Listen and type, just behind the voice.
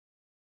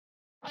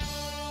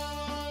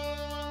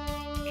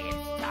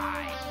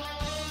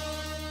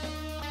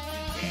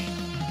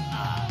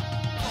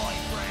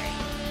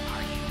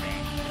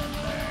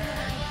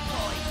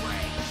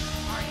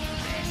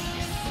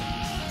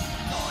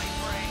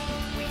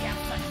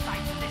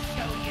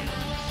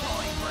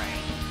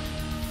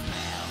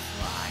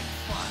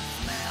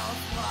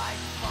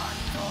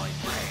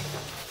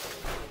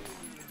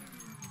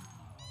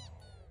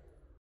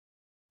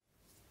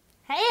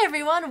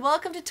everyone.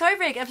 Welcome to Toy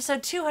Break,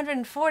 episode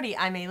 240.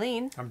 I'm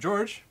Aileen. I'm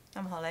George.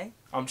 I'm Holly.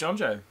 I'm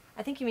Jonjo.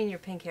 I think you mean your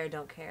pink hair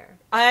don't care.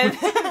 I'm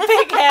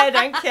pink hair,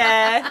 don't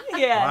care.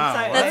 Yeah,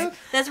 Wow, totally.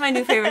 That's my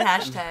new favorite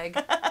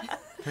hashtag.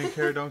 Pink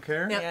hair, don't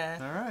care? Yep. Yeah.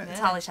 All right. It's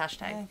Holly's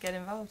hashtag. Yeah, get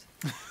involved.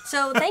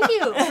 So thank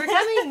you for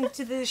coming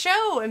to the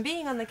show and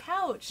being on the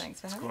couch. Thanks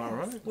for having All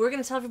us. right. We're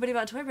going to tell everybody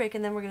about Toy Break,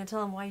 and then we're going to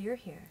tell them why you're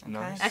here.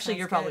 Nice. Actually, Sounds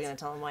you're probably good. going to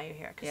tell them why you're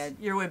here, because Yeah.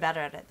 you're way better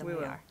at it than we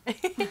will. are.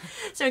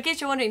 So in case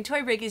you're wondering,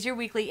 Toy Break is your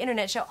weekly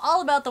internet show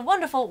all about the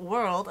wonderful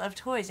world of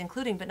toys,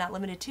 including but not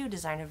limited to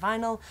designer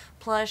vinyl,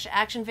 plush,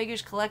 action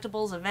figures,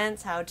 collectibles,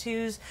 events,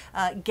 how-tos,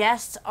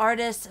 guests,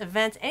 artists,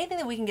 events, anything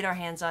that we can get our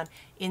hands on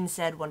in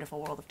said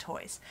wonderful world of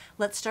toys.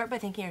 Let's start by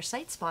thanking our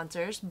site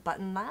sponsors,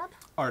 Button Lab,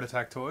 Art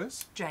Attack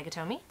Toys,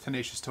 Dragatomi,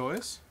 Tenacious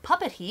Toys,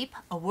 Puppet Heap,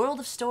 a world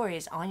of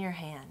stories on your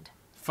hand,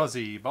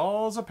 Fuzzy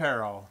Balls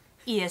Apparel,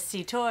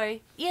 ESC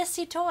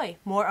Toy,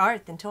 more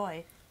art than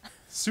toy,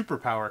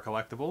 Superpower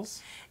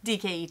Collectibles,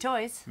 DKE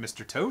Toys,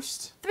 Mr.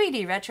 Toast,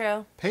 3D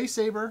Retro, Pay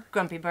Saber,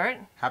 Grumpy Bert,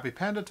 Happy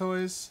Panda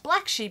Toys.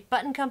 Black Sheep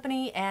Button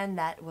Company, and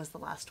that was the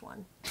last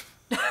one.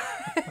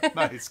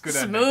 Nice, good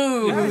ending.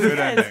 Smooth. Good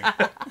ending.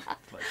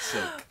 Like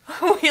silk.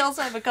 We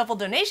also have a couple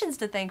donations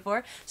to thank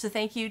for, so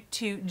thank you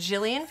to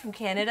Jillian from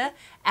Canada,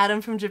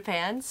 Adam from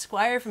Japan,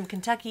 Squire from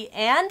Kentucky,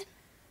 and,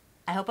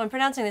 I hope I'm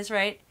pronouncing this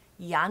right,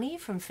 Yanni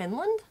from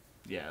Finland?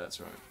 Yeah,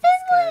 that's right.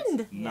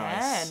 Finland!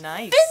 Nice. Yeah,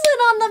 nice.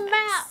 Finland on the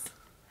map!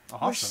 We're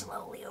Awesome.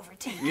 slowly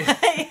overtaking.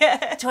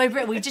 Toy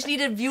Break, we just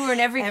need a viewer in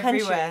every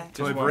Everywhere. country.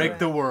 Toy Just break one.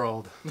 the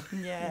world.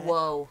 Yeah.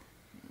 Whoa.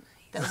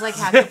 That was like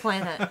Hack the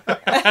Planet.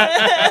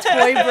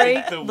 Toy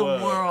Break The the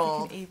world.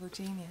 world. Evil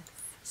genius.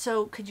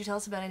 So, could you tell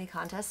us about any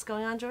contests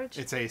going on, George?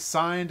 It's a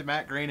signed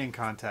Matt Groening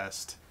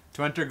contest.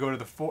 To enter, go to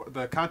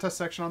the contest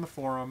section on the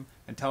forum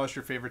and tell us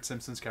your favorite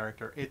Simpsons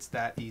character. It's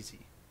that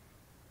easy.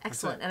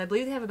 Excellent. it. And I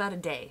believe they have about a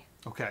day.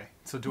 Okay,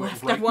 so do it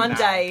Like right one now.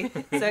 day,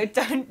 so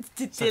don't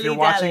So if dilly you're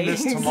watching dally.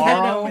 this Get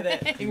tomorrow, on with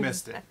it. you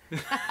missed it.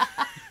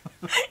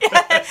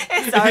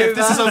 It's over. If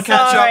this is on catch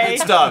up, Sorry.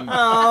 it's done.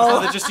 Oh.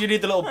 So they just you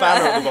need the little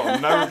banner at the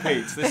bottom. No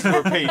repeats. This is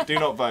a repeat. Do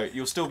not vote.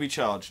 You'll still be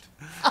charged.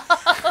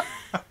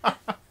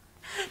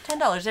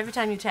 $10 every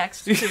time you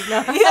text.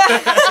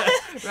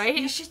 Right?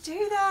 You should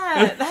do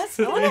that. That's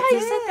I wonder how you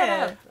set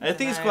that up. I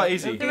think it's quite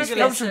easy. There must It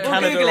be comes a- from we'll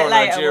Canada Google it or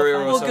later, Nigeria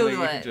we'll or something. Google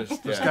You it. can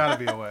just There's yeah. gotta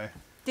be a way.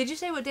 Did you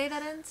say what day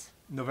that ends?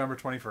 November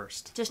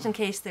 21st, Just in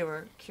case they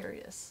were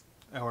curious.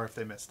 or if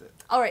they missed it.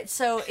 All right,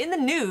 so in the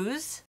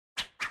news...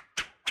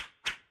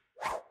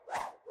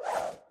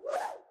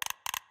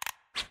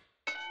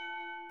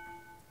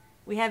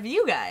 we have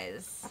you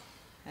guys.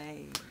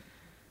 Hey.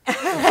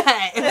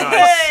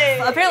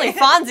 Apparently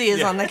Fonzie is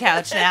Yeah. on the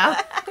couch now.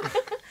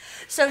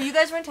 So you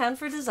guys were in town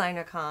for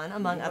DesignerCon,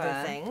 among We other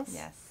were, things.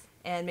 Yes.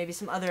 And maybe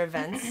some other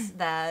events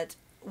that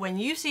when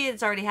you see it,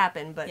 it's already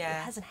happened, but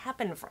Yeah. it hasn't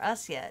happened for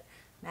us yet.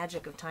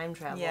 Magic of time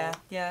travel Yeah,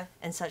 yeah.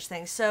 and such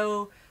things.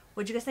 So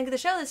what'd you guys think of the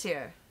show this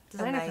year?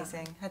 DesignerCon.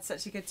 Amazing. Had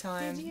such a good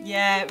time. Did you?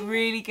 Yeah,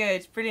 really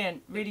good.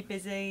 Brilliant. Really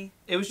busy.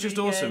 It was just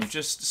Really awesome. good.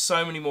 Just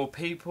so many more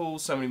people,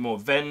 so many more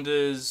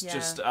vendors, Yeah.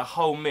 just a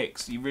whole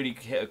mix. You really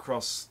hit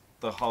across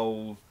the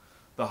whole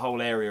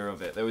area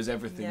of it. There was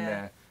everything Yeah.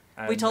 there.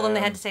 We And, told them they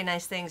had to say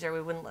nice things or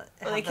we wouldn't let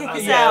Well, they have them kicked on.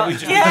 us yeah, out. we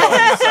just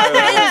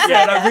Yeah.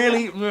 yeah, no,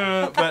 really,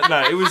 but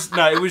no,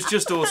 it was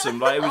just awesome.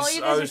 Like it Oh, was,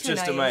 you I guys are was too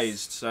just nice.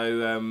 amazed. So,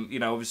 you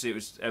know, obviously it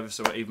was ever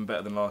so even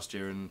better than last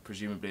year, and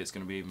presumably it's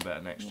going to be even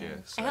better next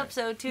year. So. I hope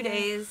so. 2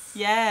 days.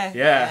 Yeah.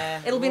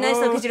 Yeah. It'll be nice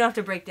though because you don't have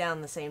to break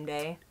down the same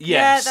day.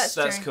 Yes,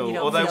 Yeah, that's true. cool. You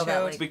don't Although feel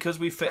that, like, because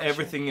we fit pressure.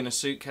 everything in a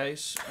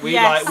suitcase, we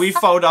Yes. we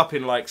fold up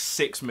in like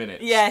 6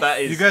 minutes. Yes.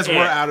 That is You guys it.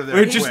 were out of there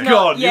We're just quick.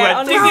 gone. Yeah, you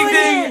went ding honestly.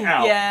 ding Throw it ding in.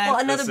 out. Yeah. Well,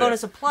 another That's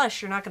bonus it. of plush,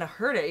 you're not going to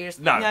hurt it. You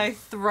just No.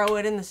 throw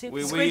it in the suit.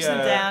 We- Squeeze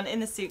them uh, down in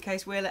the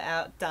suitcase, wheel it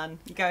out, done.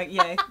 You go,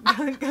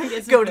 go and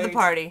get some Go to the food.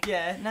 party.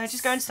 Yeah, no,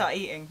 just go and start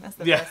eating. That's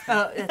the Yeah. best thing.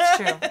 Oh, that's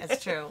true.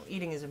 That's true.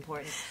 Eating is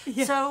important.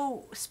 Yeah.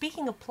 So,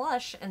 speaking of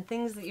plush and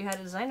things that you had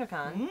at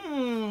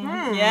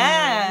DesignerCon,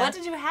 Yeah. what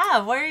did you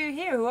have? Why are you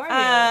here? Who are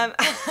you?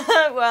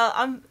 Well,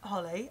 I'm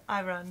Holly.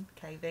 I run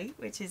KV,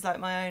 which is like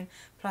my own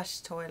plush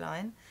toy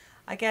line.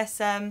 I guess,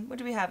 what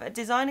do we have? At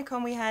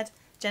DesignerCon we had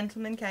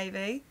Gentleman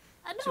KV.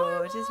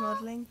 George is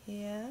modelling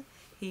here.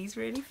 He's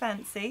really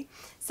fancy.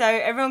 So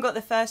everyone got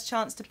the first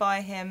chance to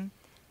buy him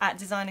at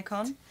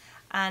DesignerCon.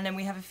 And then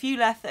we have a few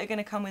left that are going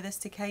to come with us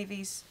to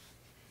KV's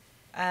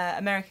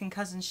American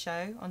Cousins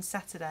show on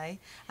Saturday.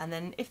 And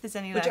then if there's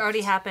any Which left...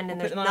 already happened and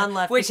we'll there's put them on. none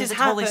left Which because has it's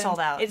totally happened. sold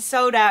out. It's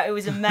sold out. It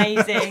was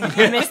amazing.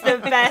 I missed the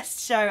best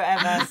show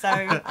ever. So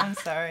I'm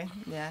sorry.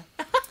 Yeah.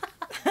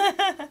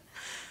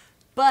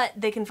 But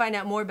they can find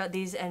out more about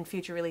these and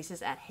future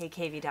releases at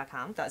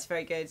heykv.com. That's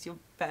very good. You're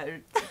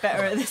better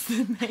at this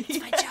than me.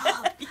 My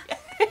job.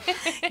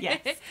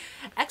 Yes.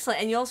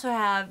 Excellent. And you also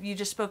have, you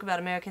just spoke about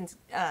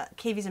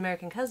KV's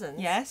American Cousins.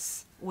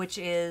 Yes. Which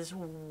is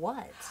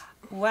what?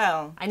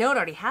 Well, I know it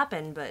already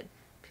happened, but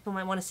people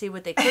might want to see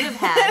what they could have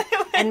had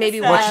and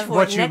maybe What- watch for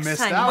what it you next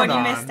missed time. out what you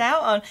on. missed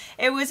out on.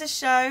 It was a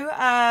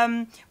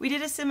show. We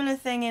did a similar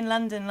thing in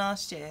London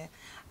last year,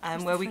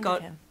 Who's where the we friend got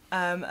of him?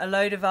 a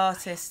load of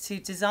artists to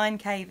design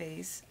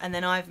KVs, and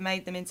then I've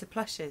made them into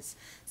plushes.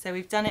 So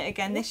we've done it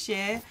again this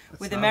year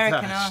with not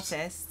American attached.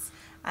 artists,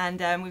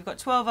 and we've got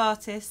 12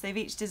 artists. They've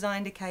each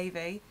designed a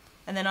KV,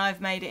 and then I've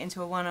made it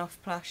into a one-off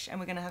plush, and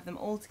we're going to have them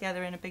all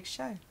together in a big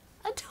show.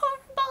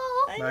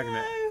 Adorable. I Magnet.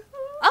 know.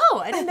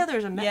 Oh, I didn't know there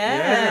was a magnet.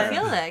 Yeah. You can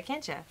feel that,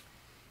 can't you?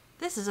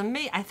 This is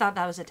amazing. I thought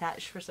that was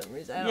attached for some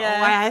reason. I don't know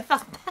Yeah. why I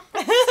thought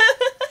that.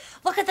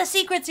 Look at the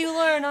secrets you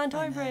learn on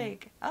Toy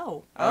Break.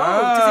 Oh.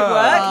 Oh, does it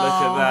work?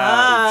 Look at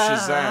that.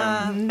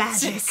 Shazam.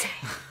 Magic.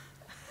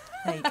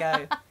 There you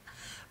go.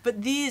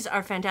 But these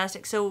are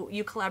fantastic. So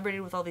you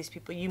collaborated with all these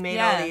people. You made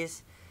Yeah. all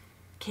these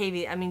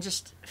KV. I mean,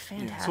 just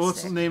fantastic. So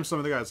let's name some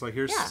of the guys. Like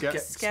here's Yeah.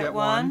 Sket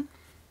One.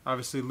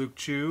 Obviously Luke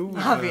Chu.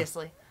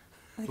 Obviously.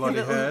 Like Bloody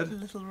a little, head.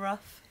 little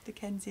rough,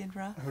 Dickensian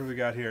rough. Who do we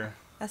got here?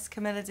 That's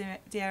Camilla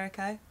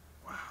D'Erico.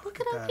 Look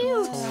at how That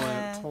cute.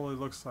 Yeah. totally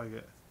looks like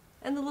it.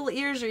 And the little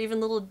ears are even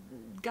little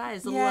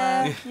guys. Little,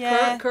 Yeah,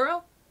 yeah.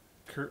 Kuro?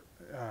 Kuro,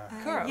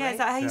 Kuro, Yeah, right? is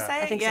that how you Yeah. say I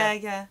it? think so. Yeah,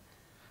 yeah.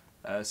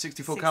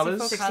 64 64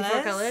 colours. 64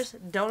 Colours. colors.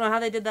 Don't know how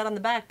they did that on the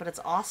back, but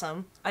it's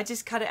awesome. I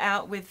just cut it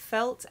out with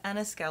felt and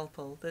a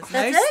scalpel. There's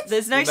That's no, it?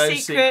 there's no, No secret.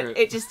 secret.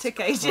 It just took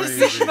ages.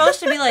 Crazy. It's supposed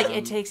to be like,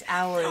 it takes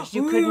hours.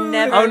 You could Ooh.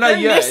 never. Oh no, The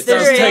yeah, it does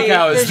mystery. take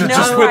hours There's to no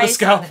just put the price on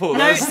scalpel.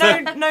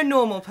 No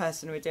normal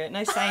person would do it.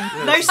 No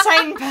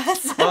sane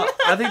person. Well,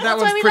 I think that That's why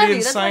one's we pretty love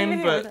you. That's why insane,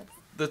 you're here but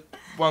the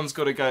one's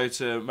got to go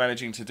to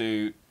managing to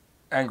do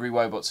Angry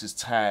Wobots'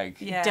 tag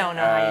Yeah. Don't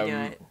know how you do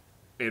Um, it.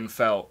 in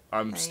felt.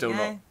 I'm There you still go.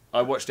 not.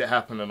 I watched it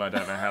happen and I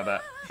don't know how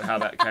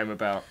that came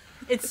about.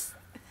 It's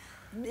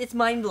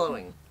mind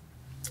blowing.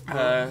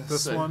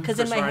 this so- one. 'Cause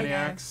in Chris my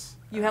head- Raniacs.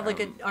 You have like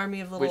an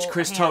army of little Which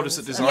Chris told us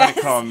at hands. Design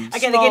Yes. Con I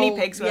get the guinea Small-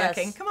 pigs yes.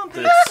 working. Come on,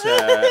 pigs.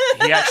 that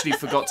he actually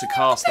forgot to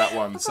cast that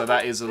one, so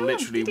that is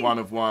literally one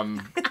of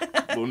one.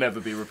 Will never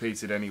be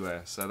repeated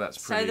anywhere. So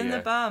that's So pretty. then the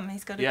bum.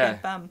 He's got a yeah.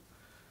 good bum.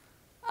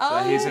 So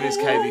he's in his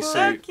KV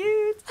So suit.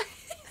 cute.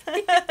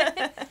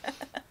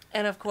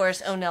 And of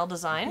course, Onel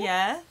Design.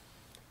 Yeah.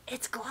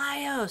 It's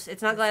Glyos.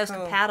 It's not Glyos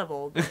cool.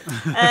 compatible.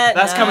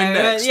 That's coming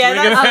next. Yeah, We're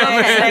that's gonna- coming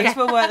Okay. next.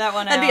 We'll work that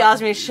one out. That'd be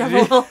awesome. You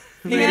shovel.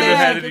 Think of the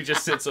head and he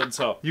just sits on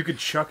top. You could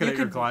chuck it at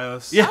your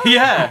Glyos. Yeah,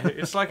 yeah.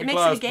 It's like It a makes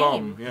it a glass game.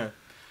 bomb. Yeah.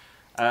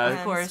 And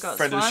Of course. Scott's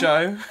Friend of the one.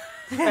 show.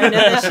 Friend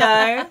of the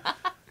show.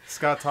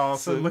 Scott Tolson.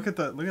 So- Look at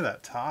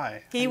that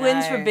tie. He I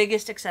wins for know.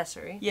 biggest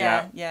accessory.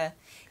 Yeah, yeah.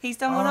 He's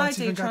done what Oh, I it's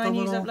do, even got try the and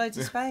use little- up loads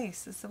of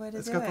space. That's the way to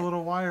It's do got it. the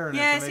little wire in it.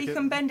 Yeah, to so make you it,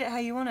 can bend it how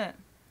you want it.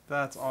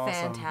 That's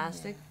awesome.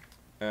 Fantastic.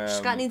 Um,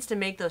 Scott needs to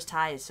make those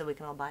ties so we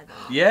can all buy them.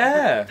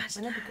 Yeah. Wouldn't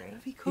that be great?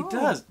 That'd be He cool.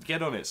 does.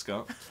 Get on it,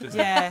 Scott. Just-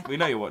 Yeah. We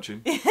know you're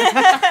watching.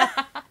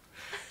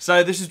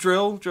 So this is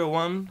Drill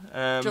 1.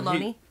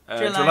 Drilloni.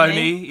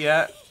 Drilloni,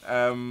 yeah.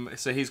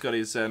 So he's got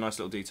his nice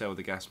little detail with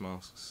the gas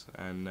masks.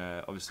 And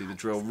obviously the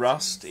drill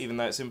Rust, even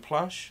though it's in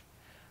plush.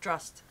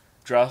 Trust.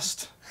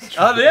 Drust.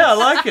 Oh yeah, I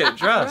like it.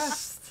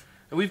 Drust.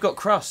 And we've got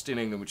Crust in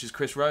England, which is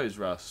Chris Rose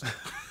Rust.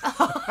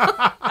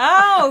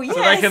 Oh, yes.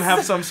 So they can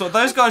have some sort.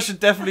 Those guys should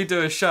definitely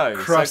do a show.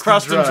 Crust so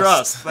Crust and and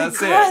Drust. Drust.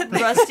 That's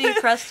it. Rusty,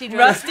 crusty,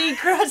 drust. Rusty,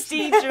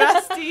 crusty,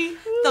 drusty.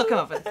 They'll come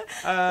up with it.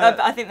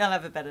 I think they'll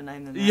have a better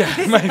name than that.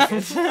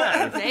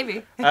 Yeah, maybe.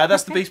 Maybe.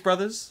 That's the Beast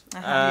Brothers.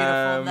 Beautiful.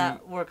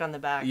 That work on the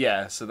back.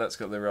 Yeah, so that's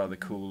got the rather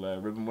cool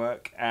ribbon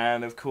work,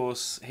 and of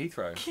course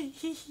Heathrow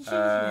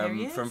There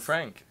he is. from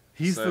Frank.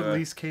 He's So, the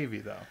least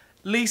KV though.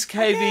 Least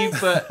KV,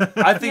 but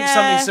I think Yeah.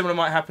 something similar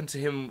might happen to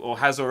him, or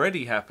has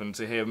already happened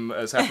to him,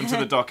 as happened to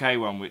the Doc A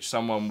one, which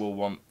someone will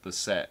want the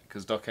set,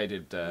 because Doc A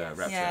did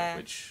Rapture, Yeah.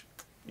 which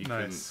you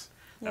couldn't. Nice.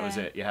 That was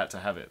Yeah. it. You had to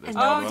have it. There's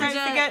And no Oh, other don't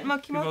ones. forget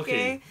Mocky Mocky.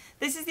 Mocky.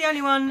 This is the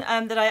only one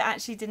that I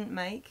actually didn't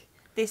make.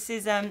 This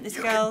is this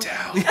girl. This,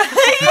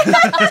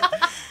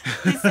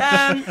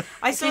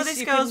 I saw case this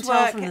you girl's couldn't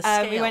tell work. from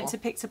the We went to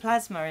scale.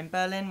 Pictoplasma in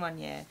Berlin one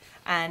year,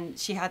 and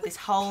she had this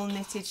whole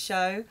knitted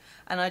show,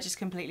 and I just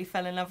completely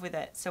fell in love with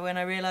it. So when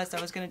I realised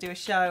I was going to do a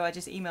show, I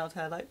just emailed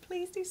her like,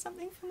 "Please do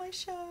something for my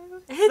show."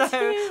 It's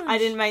so huge. I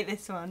didn't make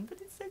this one, but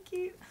it's so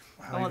cute.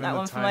 Wow, I want even that the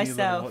one for tiny little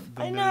myself.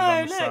 the I knitted know,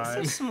 on the look, so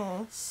side.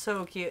 small.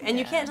 So cute. And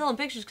you Yeah. can't tell in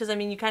pictures because, I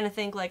mean, you kind of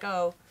think like,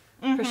 oh,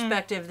 Mhm.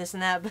 perspective, this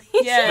and that. But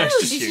Yeah, No, it's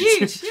just she's huge.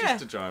 huge. It's Yeah.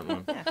 just a giant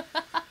one.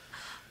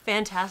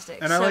 fantastic.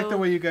 And I like the So-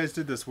 way you guys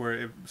did this, where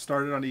it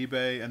started on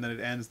eBay and then it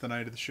ends the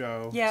night of the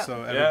show. Yeah. So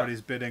Yeah.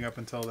 everybody's bidding up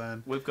until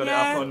then. We've got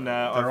Yeah. it up on.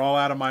 They're all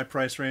out of my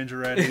price range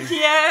already.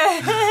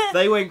 Yeah.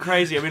 They went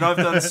crazy. I mean, I've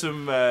done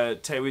some.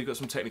 We've got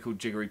some technical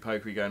jiggery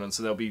pokery going on,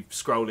 so they'll be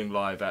scrolling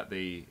live at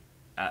the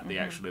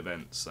actual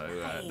event. So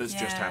that's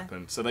just Yeah.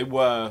 happened. So they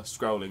were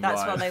scrolling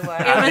That's live. what they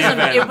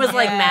were. It was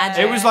like Yeah.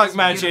 magic. It was like It's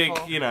magic,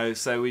 beautiful. you know.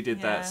 So we did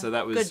Yeah. that. So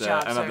that was Good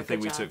job, another sir, thing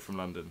good we job. took from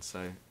London. So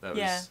that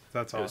Yeah. was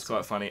That's it was awesome.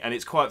 quite funny, and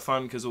it's quite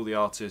fun because all the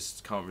artists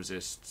can't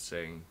resist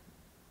seeing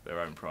their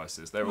own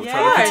prices. They're all Yeah.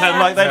 trying to pretend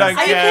like they don't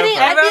Are you care. kidding?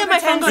 but- I'd be at my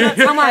phone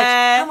going, how much?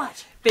 How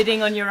much?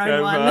 Bidding on your own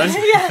Yeah, one. right.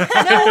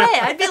 No way.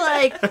 I'd be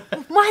like,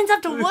 mine's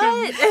up to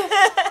what?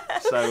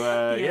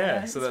 So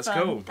Yeah, so it's that's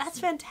fun. cool. That's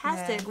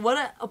fantastic. Yeah.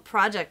 What a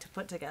project to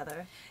put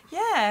together.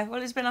 Yeah,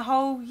 well, it's been a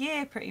whole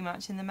year pretty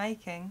much in the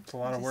making. It's a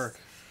lot of work.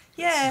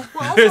 Yeah.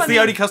 Well, also, It's I the mean,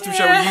 only custom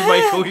show where you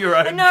make all your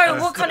own. I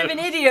know, what kind of an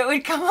idiot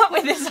would come up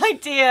with this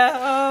idea?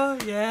 Oh,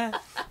 yeah.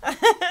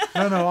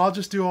 No, I'll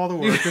just do all the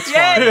work. It's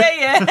Yeah, fine.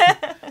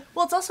 yeah.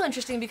 Well, it's also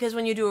interesting because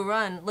when you do a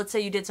run, let's say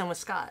you did some with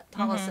Scott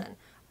Tollison,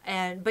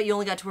 but you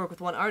only got to work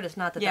with one artist.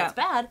 Not that that's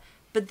bad,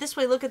 but this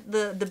way, look at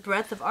the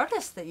breadth of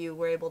artists that you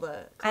were able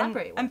to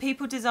collaborate with. And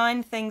people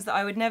design things that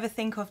I would never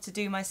think of to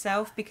do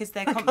myself because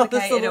they're all this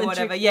complicated little or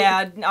whatever.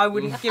 intricate- Yeah, I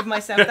wouldn't give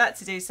myself that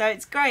to do. So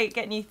it's great,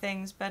 get new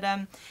things. But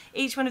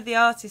each one of the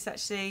artists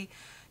actually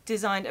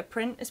designed a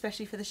print,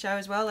 especially for the show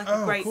as well, like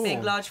a great cool.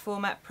 big large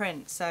format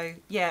print. So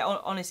yeah,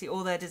 honestly,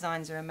 all their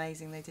designs are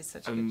amazing. They did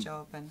such a good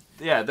job. And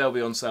Yeah, they'll be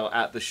on sale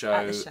at the show,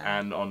 At the show.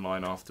 and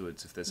online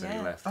afterwards if there's any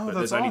Yeah. left. Oh, But that's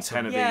there's only awesome.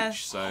 10 of Yeah.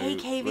 each, so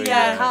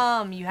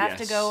HeyKV.com. You have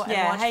to Yes. go and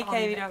yeah, watch all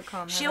of it.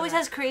 heykv.com. She always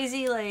has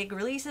crazy like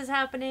releases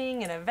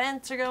happening and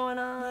events are going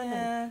on.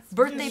 Yeah, And it's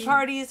birthday busy.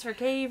 parties for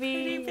KV.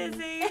 Pretty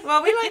busy.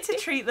 Well, we like to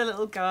treat the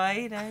little guy.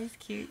 You know, he's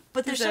cute.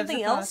 But there's Deserves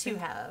something a else party. you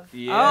have.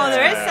 Oh,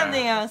 there is Yeah.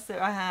 something else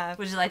that I have.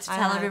 Would you like to I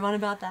tell have. everyone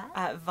about that?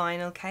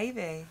 Vinyl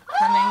KV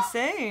coming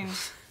soon.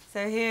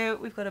 So here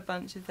we've got a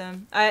bunch of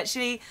them. I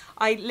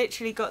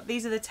literally got,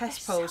 these are the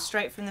test poles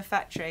straight from the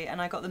factory,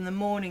 and I got them the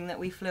morning that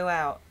we flew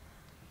out.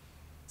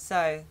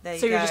 So there you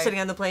So go. you're just sitting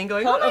on the plane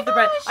going, Hot oh my off the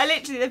bread.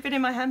 gosh! They've been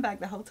in my handbag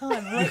the whole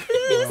time. I'm like,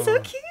 so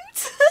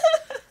cute.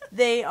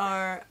 They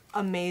are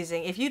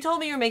amazing. If you told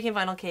me you were making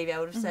vinyl KV, I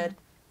would have said,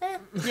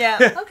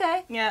 Yeah.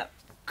 okay. Yeah.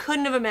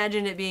 Couldn't have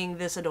imagined it being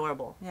this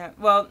adorable. Yeah.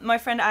 Well, my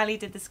friend Ali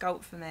did the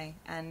sculpt for me,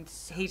 and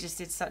he just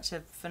did such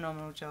a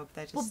phenomenal job.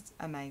 They're just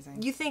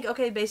amazing. You think,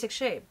 okay, basic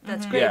shape,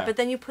 that's great, Yeah. but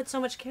then you put so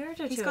much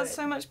character He's to got it.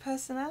 so much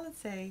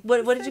personality.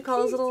 What did So you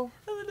call his cute. little?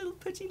 Oh, a little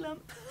pudgy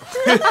lump.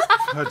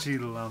 Pudgy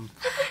lump.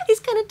 He's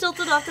kind of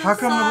tilted off to How the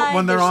come side.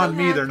 when they're so on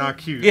me, happy. they're not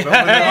cute? Yeah, But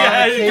when they're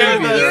yeah,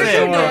 on yeah, Katie, that's they're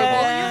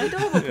it.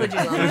 You're adorable.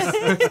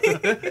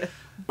 adorable, Pudgy Lumps.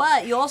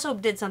 But you also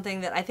did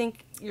something that I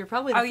think you're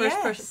probably the Oh, first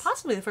yes. person,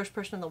 possibly the first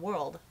person in the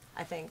world,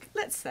 I think.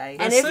 Let's say.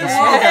 And Let's if go you're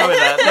with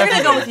that, we're gonna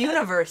go definitely. with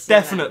universe.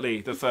 even.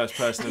 Definitely the first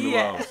person in the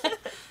Yeah. world.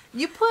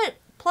 You put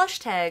plush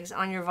tags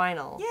on your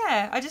vinyl.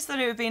 Yeah, I just thought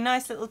it would be a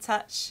nice little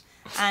touch.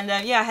 And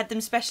yeah, I had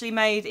them specially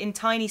made in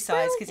tiny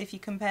size because if you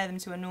compare them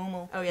to a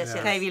normal Oh yes,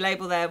 Yeah. yes. KV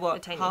label, they're They're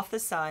what, tiny. half the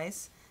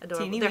size.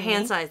 Adorable. Teeny They're weeny.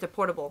 hand sized. They're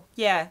portable.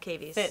 Yeah,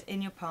 KVs. fit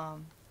in your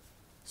palm.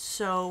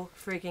 So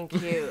freaking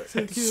cute.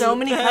 So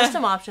many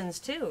custom options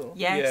too.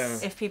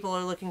 Yes. If people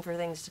are looking for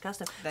things to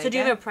custom. There So you do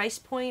you go. have a price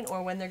point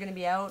or when they're going to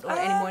be out or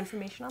any more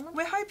information on them?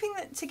 We're hoping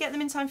to get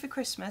them in time for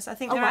Christmas. I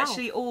think Oh, they're wow.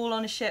 actually all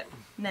on a ship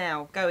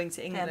now going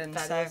to England.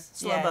 that So is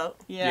slow yeah, boat.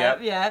 Yeah, Yep.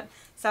 yeah.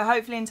 So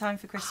hopefully in time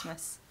for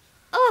Christmas.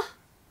 Oh,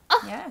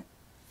 Yeah.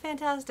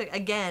 Fantastic.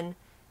 Again,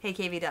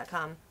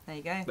 heykv.com. There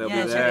you go. They'll yeah,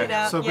 be check there. it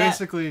out. So yeah.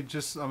 basically,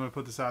 just I'm gonna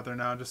put this out there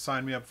now. Just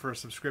sign me up for a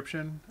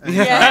subscription.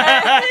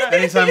 Yeah.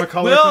 Anytime a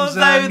color Well, comes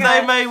they, in,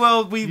 they may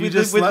well You with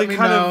just the let me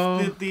kind know.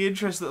 of the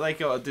interest that they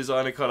got at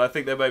Designer Con. I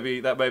think that may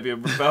be a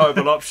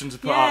viable option to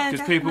put Yeah, up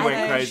because people definitely.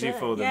 went I crazy should.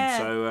 for them. Yeah.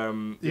 So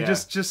you yeah.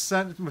 just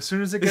send as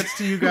soon as it gets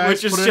to you We'll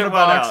guys, just put it in ship a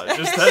one box, out.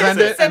 Just send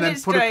it, Send and then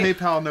it put a straight.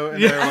 PayPal note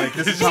in there. Like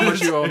this is how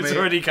much you owe It's me,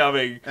 already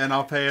coming. and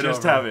I'll pay it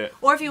Just over. have it.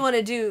 Or if you want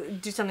to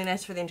do something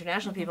nice for the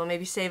international people,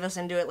 maybe save us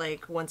and do it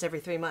like once every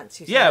 3 months.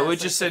 You send Yeah, us, we'll like,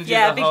 just send you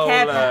Yeah, the big whole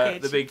care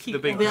package. the big Keep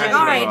We'll be like, package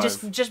all right,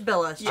 arrive. just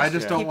bill us. I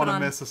just don't keep want it to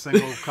on- miss a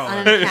single on color.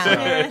 an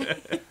account.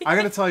 So, I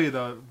gotta tell you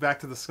though, back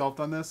to the sculpt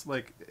on this,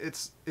 like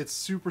it's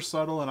super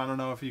subtle, and I don't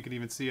know if you can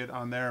even see it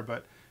on there,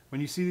 but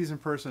when you see these in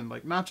person,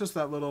 like not just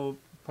that little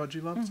pudgy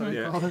lump, is that what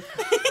you Yeah. call it,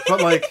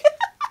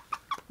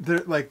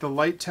 but like the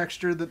light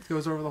texture that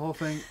goes over the whole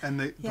thing, and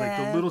like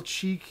Yeah. the little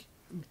cheek,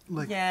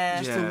 like Yeah.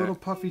 just Yeah. the little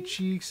puffy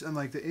cheeks, and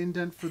like the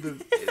indent for the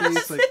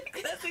face, like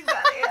That's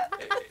exactly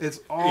it. it's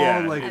all Yeah.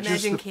 like I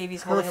just imagine the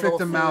KV's holding a perfect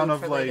little amount food of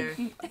for like later.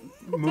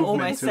 movement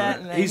Almost to it.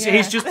 certainly. He's yeah.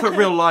 he's just put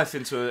real life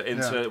into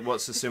Yeah.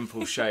 what's a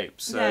simple shape.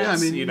 So Yeah, Yeah, I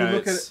it's, mean, you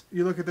know,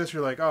 you look at this,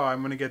 you're like, oh,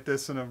 I'm gonna get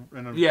this in a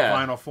Yeah.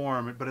 final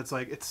form, but it's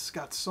like it's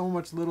got so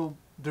much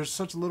there's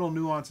such little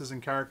nuances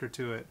and character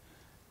to it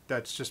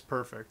that's just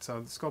perfect.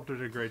 So the sculptor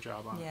did a great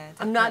job on it. Yeah,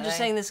 I'm not just definitely.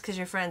 saying this because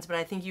you're friends, but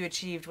I think you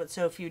achieved what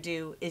so few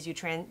do: is you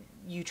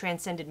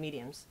transcended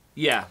mediums.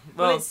 yeah.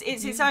 Well, Well, it's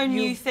its own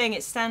new thing.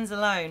 It stands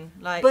alone.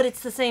 Like, But it's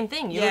the same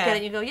thing. You look Yeah. at it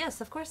and you go,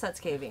 yes, of course that's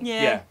KV.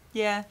 yeah, Yeah.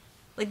 yeah.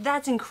 Like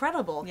that's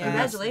incredible. Yeah.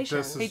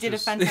 Congratulations. This is He did a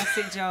just-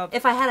 fantastic job.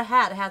 If I had a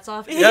hat, hats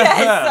off to you. Yeah.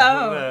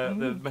 Yes,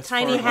 the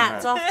Tiny metaphorical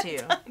hats hat. off to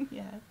you.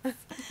 Yeah,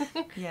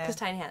 yeah. Because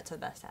tiny hats are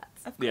the best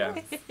hats. Yeah.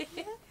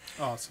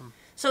 Awesome.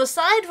 So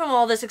aside from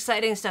all this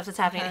exciting stuff that's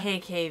happening Uh-huh.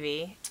 at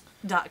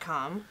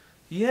heykv.com,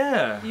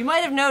 Yeah. you might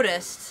have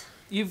noticed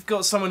You've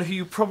got someone who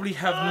you probably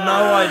have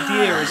no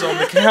idea is on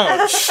the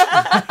couch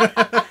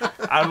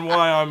and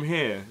why I'm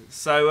here.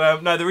 So,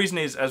 no, the reason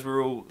is, as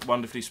we're all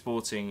wonderfully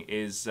sporting,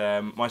 is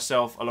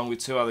myself, along with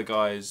two other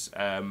guys,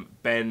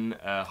 Ben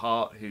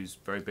Hart, who's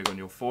very big on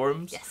your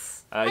forums.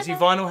 yes. Is he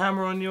Vinyl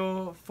Hammer on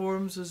your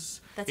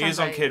forums? That He is sounds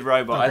on right. Kid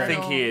Robot. I Okay.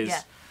 think he is.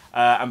 Yeah.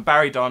 And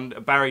Barry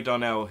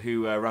Donnell,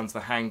 who runs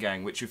the Hang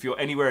Gang, which if you're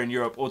anywhere in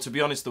Europe, or to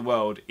be honest, the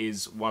world,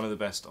 is one of the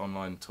best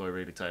online toy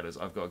retailers.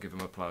 I've got to give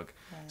him a plug.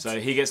 Right. So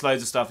he gets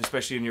loads of stuff,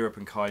 especially in Europe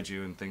and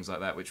kaiju and things like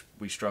that, which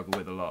we struggle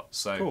with a lot.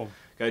 So cool.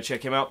 Go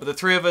check him out. But the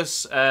three of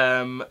us,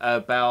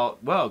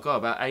 about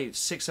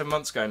 6-7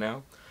 months ago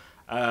now,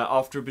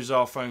 after a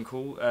bizarre phone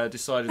call,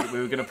 decided that we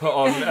were going to put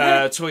on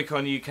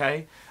ToyCon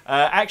UK.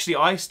 Actually,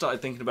 I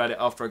started thinking about it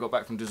after I got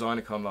back from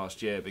DesignerCon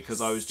last year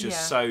because I was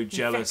just so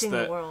jealous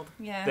that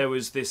there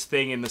was this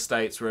thing in the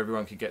States where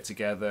everyone could get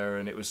together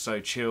and it was so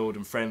chilled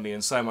and friendly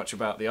and so much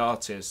about the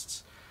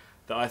artists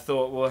that I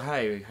thought, well,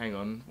 hey, hang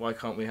on, why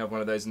can't we have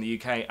one of those in the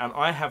UK? And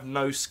I have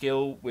no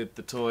skill with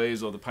the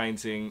toys or the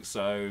painting,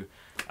 so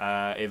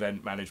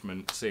event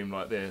management seemed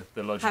like the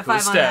logical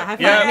step. High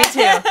five, me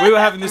too. We were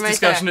having this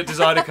discussion at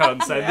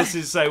DesignerCon, so this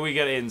is so we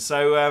get in.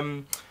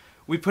 So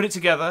we put it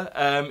together.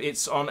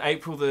 It's on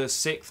April the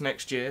 6th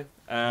next year.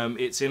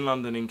 It's in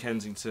London, in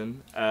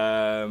Kensington.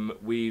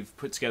 We've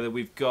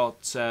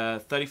got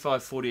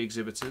 35, 40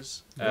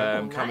 exhibitors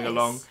coming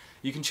along.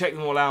 You can check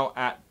them all out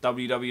at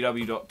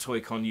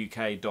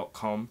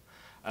www.toyconuk.com.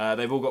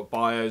 They've all got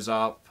bios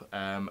up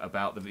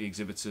about the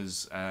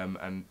exhibitors,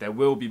 and there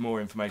will be more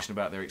information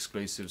about their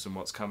exclusives and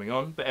what's coming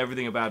on, but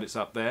everything about it's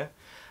up there.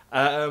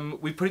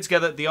 We put it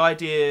together. The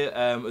idea,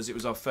 as it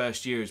was our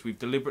first year, is we've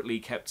deliberately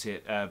kept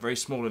it very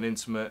small and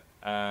intimate.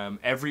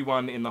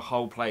 Everyone in the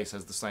whole place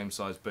has the same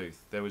size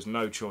booth. There was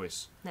no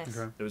choice. Nice.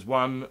 Okay. There was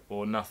one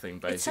or nothing,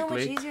 basically. It's so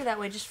much easier that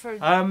way, just for...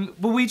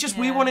 Well,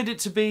 we wanted it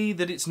to be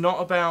that it's not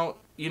about,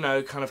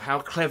 kind of how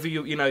clever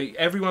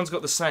everyone's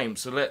got the same,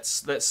 so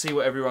let's see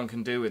what everyone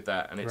can do with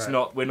that. And it's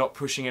we're not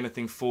pushing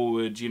anything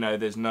forward,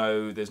 there's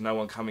no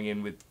one coming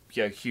in with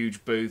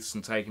huge booths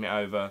and taking it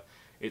over.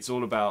 It's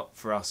all about,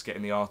 for us,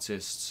 getting the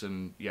artists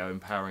and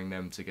empowering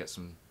them to get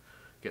some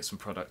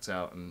products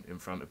out and in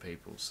front of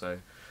people. So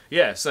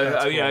cool.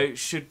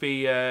 Should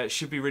be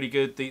really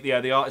good.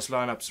 The artist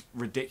lineup's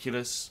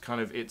ridiculous.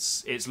 Kind of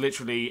it's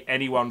literally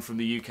anyone from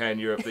the UK and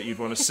Europe that you'd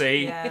want to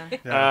see.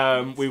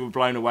 We were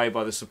blown away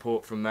by the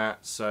support from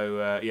that.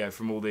 So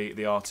from all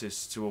the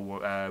artists to all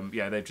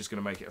they're just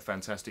going to make it a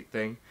fantastic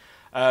thing.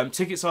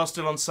 Tickets are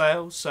still on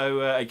sale.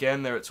 So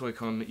again, they're at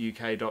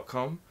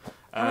toyconuk.com.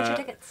 How much are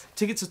tickets?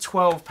 Tickets are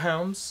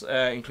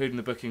 £12, including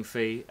the booking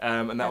fee,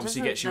 and that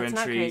obviously gets you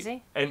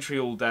entry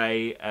all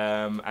day,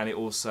 and it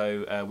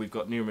also we've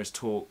got numerous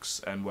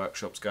talks and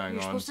workshops going on.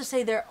 You're supposed to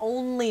say they're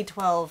only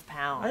 £12.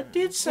 I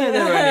did say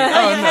they're only.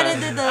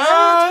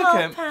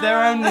 Okay,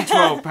 they're only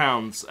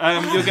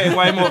 £12. You're getting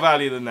way more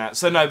value than that.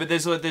 So no, but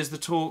there's the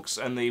talks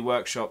and the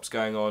workshops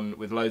going on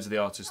with loads of the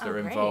artists that are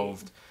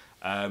involved.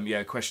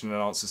 Question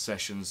and answer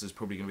sessions. There's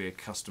probably going to be a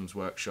customs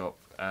workshop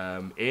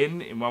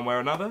in one way or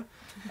another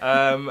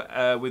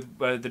with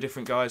the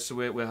different guys. So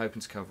we're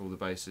hoping to cover all the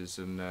bases,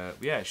 and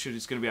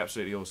it's going to be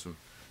absolutely awesome.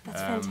 That's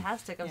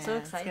fantastic. I'm so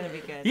excited. It's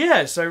going to be good.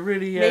 Yeah, so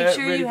really make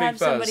sure really you have big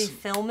buzz. somebody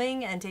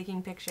filming and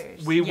taking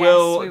pictures. We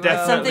will definitely.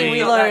 That's something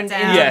we learned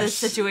in this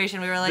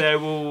situation. We were like, there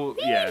will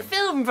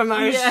film from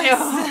our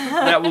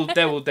show.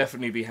 There will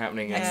definitely be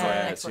happening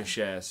Excellent. to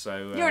share.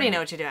 So you already know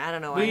what you're doing. I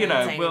don't know why.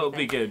 It'll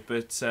be good.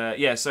 But so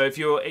if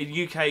you're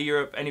in UK,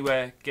 Europe,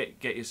 anywhere,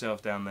 get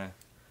yourself down there.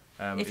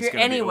 If you're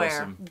anywhere,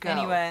 awesome.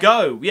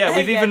 go. Yeah,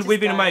 we've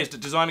been amazed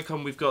at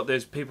DesignerCon.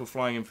 There's people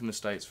flying in from the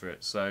States for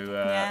it, so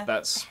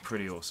that's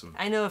pretty awesome.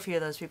 I know a few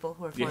of those people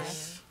who are flying.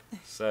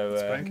 So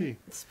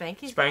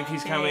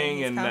Spanky's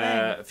coming, and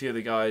a few of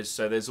the guys.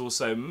 So there's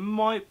also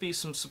might be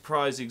some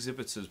surprise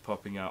exhibitors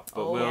popping up,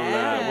 but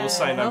we'll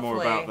say no more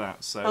about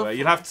that. So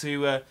you'll have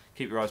to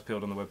keep your eyes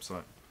peeled on the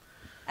website.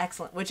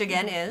 Excellent. Which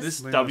again is? This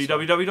is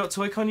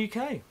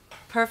www.toyconuk.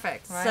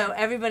 Perfect. Right. So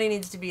everybody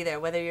needs to be there,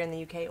 whether you're in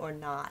the UK or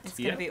not. It's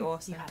going to be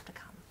awesome. You have to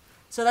come.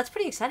 So that's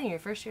pretty exciting. Your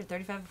first year,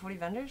 35 or 40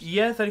 vendors?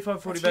 Yeah, 35 or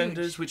 40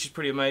 vendors, which is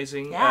pretty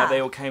amazing. Yeah. They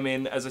all came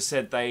in. As I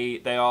said,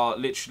 they are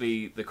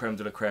literally the creme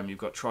de la creme. You've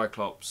got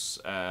Triclops,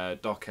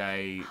 Doc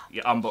A,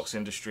 Unbox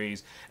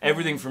Industries,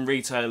 everything from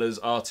retailers,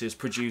 artists,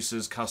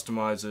 producers,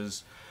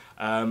 customizers.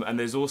 And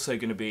there's also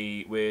going to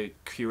be, we're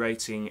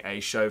curating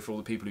a show for all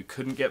the people who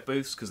couldn't get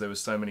booths because there were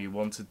so many who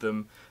wanted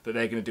them, that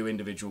they're going to do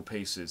individual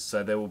pieces.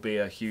 So there will be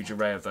a huge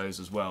array of those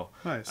as well.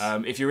 Nice.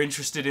 If you're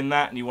interested in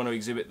that and you want to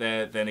exhibit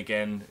there, then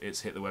again,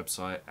 it's hit the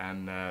website,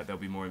 and there'll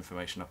be more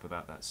information up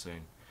about that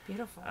soon.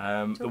 Beautiful.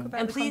 Talk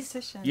about the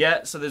competition.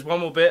 Yeah, so there's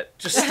one more bit. I'm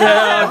just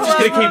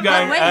going to keep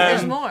going. Wait,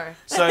 there's more.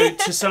 So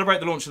to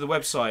celebrate the launch of the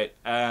website,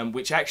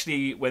 which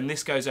actually, when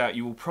this goes out,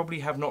 you will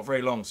probably have not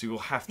very long, so you will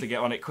have to get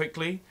on it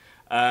quickly.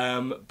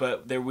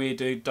 But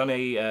we've done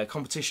a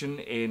competition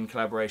in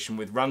collaboration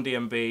with Run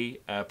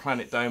DMB,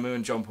 Planet Domu,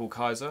 and John Paul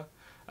Kaiser.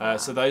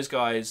 So those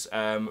guys,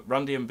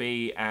 Run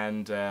DMB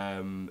and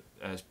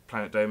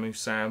Planet Domu,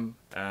 Sam,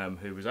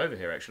 who was over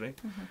here actually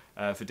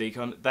for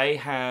Decon, they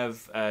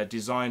have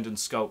designed and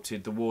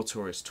sculpted the War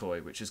Tourist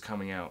toy, which is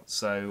coming out.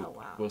 So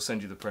we'll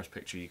send you the press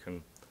picture. You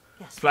can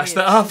flash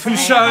that up and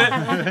show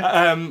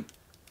it.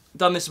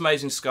 Done this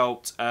amazing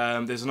sculpt.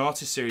 There's an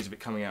artist series of it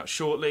coming out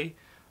shortly.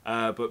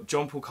 But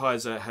John Paul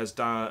Kaiser has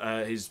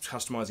done. He's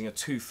customising a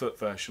 2-foot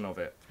version of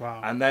it.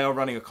 Wow. And they are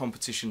running a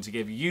competition to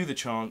give you the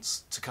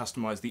chance to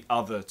customise the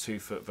other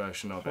 2-foot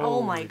version of it.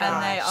 Oh my god.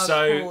 And they are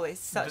So, cool. It's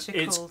such a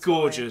cool It's toy.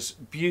 gorgeous,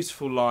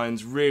 beautiful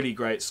lines, really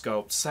great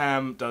sculpt.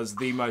 Sam does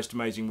the most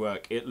amazing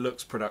work. It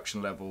looks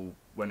production level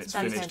when it's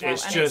That's finished. fantastic.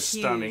 It's And just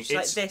huge, stunning. like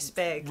It's this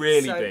big.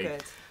 really so big.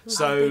 Good.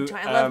 So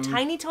I love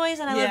tiny toys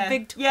and I love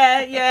big toys.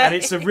 Yeah, yeah. and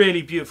it's a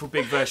really beautiful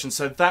big version.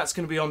 So that's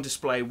going to be on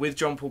display with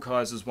John Paul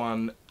Kaiser's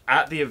one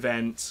at the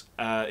event.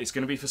 It's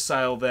going to be for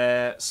sale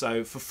there.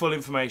 So for full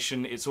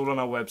information, it's all on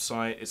our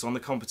website. It's on the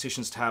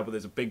competitions tab where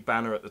there's a big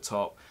banner at the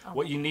top.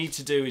 What you need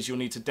to do is you'll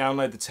need to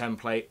download the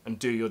template and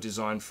do your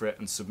design for it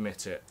and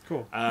submit it.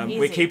 Cool. We're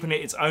Easy. keeping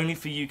it. It's only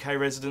for UK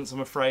residents,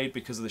 I'm afraid,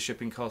 because of the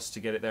shipping costs to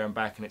get it there and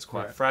back, and it's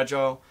quite Right.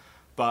 fragile.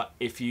 But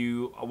if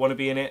you want to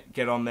be in it,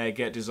 get on there,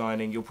 get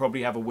designing. You'll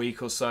probably have a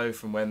week or so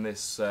from when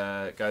this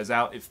goes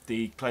out. If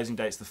the closing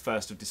date's the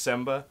 1st of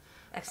December.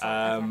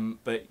 Excellent. Okay.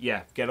 But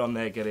yeah, get on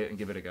there, get it, and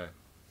give it a go.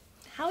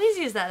 How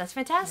easy is that? That's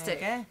fantastic.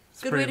 There you go.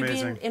 Good way pretty to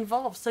be amazing.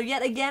 involved. So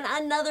yet again,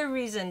 another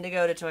reason to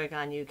go to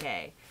ToyCon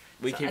UK.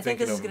 We So keep I think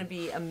this thinking is of going to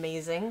be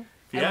amazing.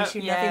 I Yeah. wish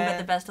you nothing but Yeah.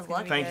 the best of It's gonna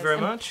luck. be Thank you very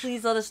And much.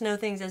 please let us know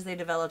things as they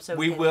develop. So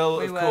We can will,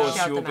 we of will. course,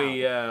 Shout you'll them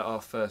be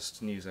our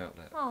first news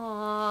outlet.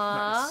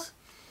 Aww. Nice.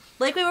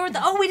 Like we were with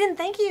the, we didn't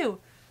thank you.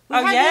 We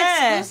Oh had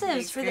yeah. the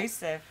exclusives for the.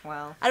 Exclusive.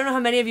 Well. I don't know how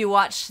many of you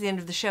watched the end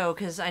of the show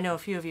because I know a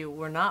few of you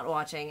were not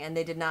watching and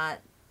they did not.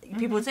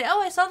 People would say,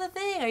 "Oh, I saw the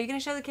thing. Are you going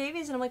to show the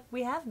KVs?" And I'm like,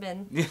 "We have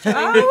been." Showing the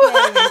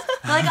KVs.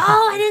 They're like,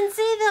 "Oh, I didn't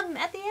see them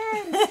at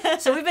the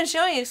end." So we've been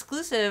showing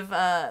exclusive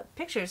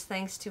pictures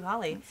thanks to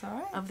Holly It's all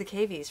right. of the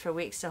KVs for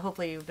weeks. So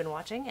hopefully you've been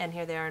watching and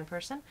here they are in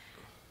person.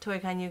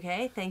 ToyCon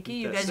UK, thank you.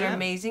 You That's guys are it.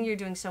 amazing. You're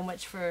doing so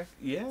much for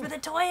Yeah. the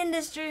toy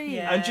industry.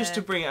 Yeah. And just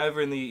to bring it over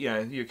in the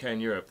UK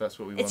and Europe, that's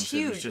what we wanted. It's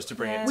huge. Was just to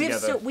bring Yeah. it We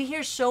have together. we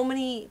hear so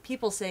many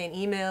people say in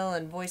email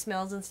and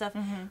voicemails and stuff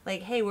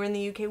like, "Hey, we're in the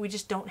UK. We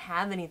just don't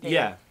have anything."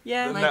 Yeah.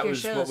 Yeah. And Like that your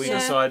was what shows. we Yeah.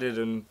 decided,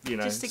 and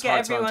Just to it's get high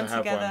everyone time to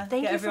have together. one.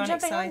 Thank get you for everyone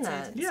jumping on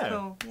excited. that. It's Yeah.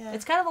 cool. Yeah.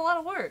 It's kind of a lot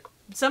of work.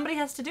 Somebody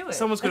has to do it.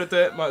 Someone's going to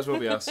do it. Might as well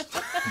be us.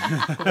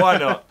 Why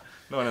not?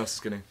 No one else is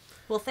going to.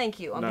 Well, thank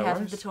you on No behalf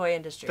of worries. the toy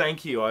industry.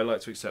 Thank you. I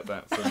like to accept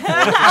that from the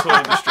toy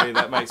industry.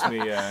 That makes me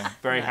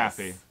very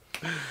happy.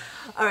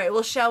 All right,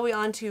 well, shall we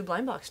on to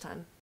blind box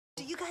time?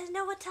 Do you guys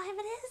know what time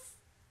it is?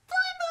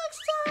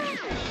 Blind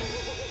box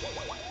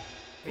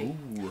time!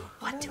 Ooh,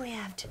 What do we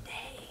have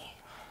today?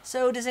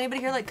 So, does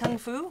anybody here like Kung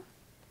Fu?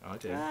 I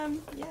do.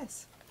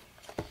 Yes.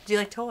 Do you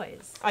like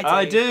toys?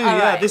 I do. All Yeah,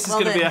 right, this is well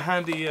going to be a then.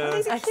 handy. These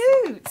are Excellent.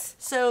 cute.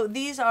 So,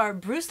 these are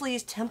Bruce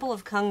Lee's Temple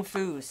of Kung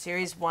Fu,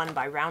 Series 1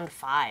 by Round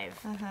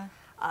 5.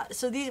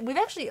 So, these we've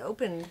actually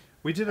opened,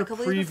 We did a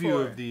couple days preview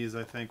before. of these,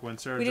 I think, when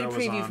Sarah We did Jo a was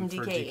preview on from for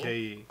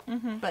DKE.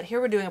 DKE. but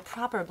here we're doing a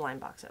proper blind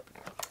box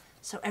opener.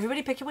 So,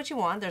 everybody pick what you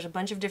want. There's a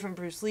bunch of different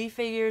Bruce Lee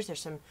figures. There's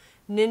some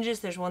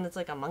ninjas. There's one that's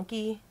like a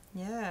monkey.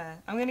 Yeah.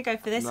 I'm going to go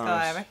for this Nice.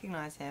 guy. I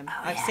recognise him.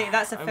 I've yeah. seen.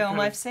 That's a I'm film kind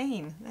of- I've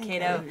seen. There you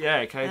Kato. go.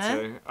 Yeah,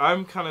 Kato.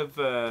 I'm kind of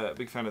a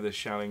big fan of this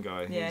Shaolin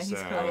guy. Yeah, he's Oh,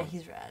 cool. yeah,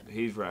 he's rad.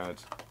 He's rad.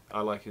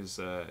 I like his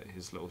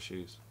little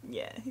shoes.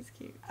 Yeah, he's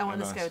cute. I want Oh,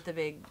 this guy nice. with the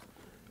big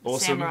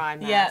Awesome. samurai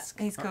Yeah, mask.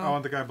 he's cool. I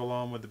want the guy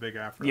below him with the big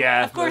afro.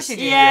 Yeah, Of course you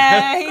do.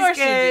 Yeah, Of course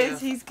he's you good.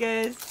 do. He's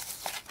good.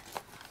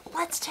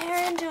 Let's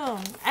tear into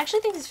him. I actually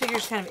think this figure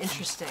is kind of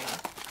interesting.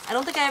 I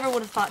don't think I ever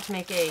would have thought to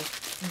make a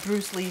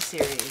Bruce Lee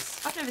series.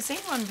 I've never seen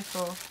one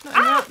before.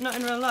 Not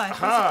in real life.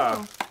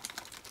 Ah.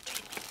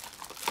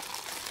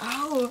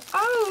 Oh,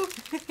 oh.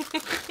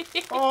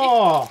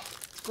 Oh,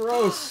 it's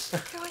gross.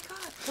 Oh my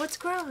god. What's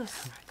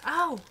gross?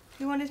 Oh.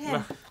 Who wanted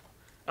him?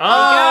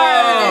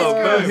 Oh,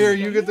 There it is. boom. Here,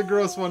 you get the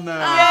gross one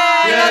now.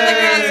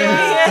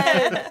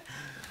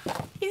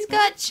 He's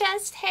got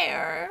chest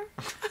hair.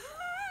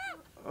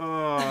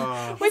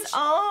 Oh. His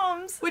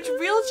arms. Which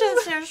real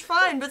chest hair is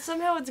fine, but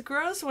somehow it's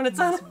gross when it's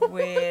on. That's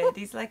weird.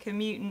 He's like a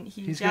mutant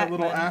Hugh He's got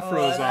Jackman. little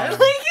afros Oh, on him.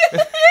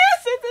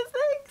 yes, it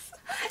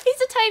thanks.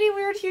 He's a tiny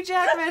weird Hugh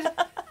Jackman.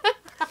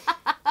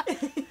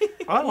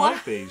 I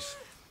like these.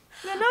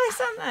 They're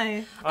nice, aren't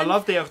they? I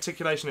love the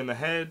articulation in the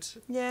head.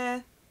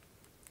 Yeah.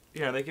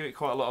 You know, they give it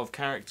quite a lot of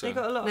character. They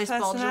got a lot Nice of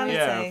ball joint. personality.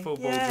 Yeah, full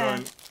ball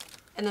joint.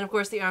 And then of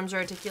course the arms are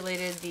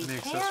articulated. The Any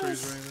accessories or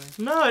hands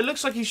anything? No, it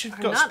looks like you should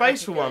are got not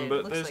space for one, articulated. but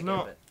It looks there's like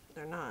not. it, but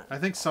they're not. I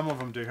think some of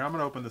them do. Here, I'm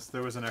gonna open this.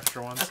 There was an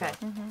extra one. Okay.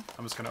 So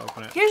I'm just gonna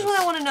open it. Here's what I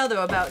 'cause- want to know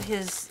though about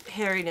his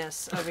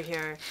hairiness over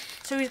here.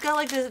 So he's got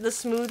like the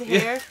smooth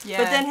hair, Yeah.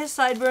 but then his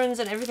sideburns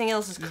and everything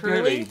else is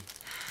curly. Really,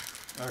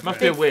 Okay. must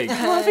be a wig.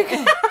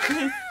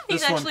 He's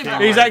This one actually came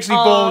bald. He's actually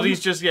bald. He's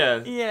just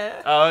yeah.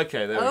 Yeah. Oh,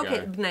 okay, there we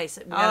Okay, go. nice.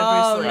 We got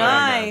Oh, a Bruce Lee.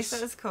 nice. Nice.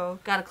 That was cool.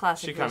 Got a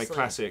classic She kind Bruce of Lee.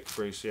 classic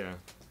Bruce, yeah.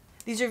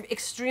 These are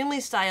extremely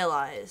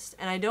stylized,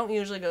 and I don't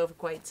usually go for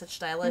quite such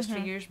stylized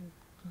figures.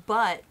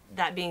 But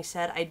that being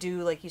said, I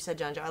do, like you said,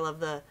 Jonjo, I love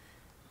the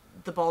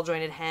ball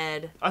jointed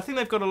head. I think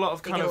they've got a lot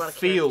of They kind get a of lot of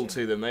feel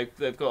character. to them.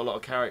 They've got a lot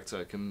of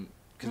character,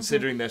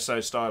 considering they're so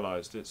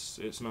stylized. It's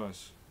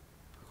nice.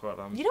 quite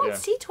like them. You don't yeah.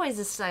 see toys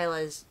this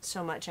stylized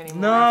so much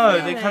anymore. No,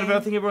 Really? they kind of. I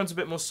think everyone's a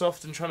bit more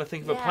soft and trying to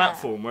think of a Yeah.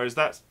 platform, whereas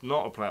that's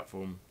not a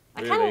platform. I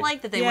Really. kind of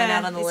like that they went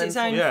out on the it's limb. its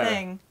own Yeah.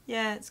 thing.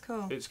 Yeah, it's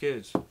cool. It's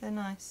good. They're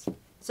nice.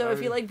 So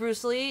if you like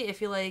Bruce Lee,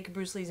 if you like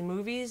Bruce Lee's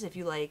movies, if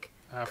you like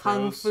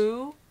Kung Afros.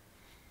 Fu,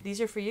 these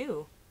are for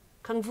you.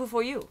 Kung Fu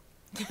for you.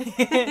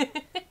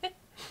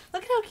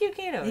 Look at how cute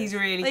Kato is. He's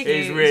really Like, cute.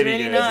 He's really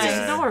good, nice. It's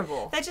yeah.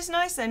 adorable. They're just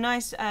nice. They're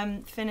nice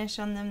finish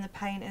on them. The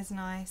paint is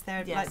nice.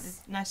 They're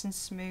Yes. like nice and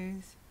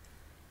smooth.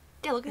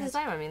 Yeah, look at his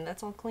eye. I mean,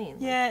 that's all clean.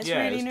 Yeah, it's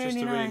Yeah, really, it's really just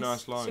a nice. really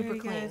nice line. Really Super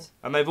clean. good.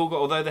 And they've all got,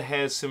 although the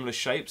hair's similar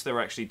shapes,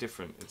 they're actually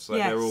different. It's like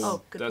Yes. they're all,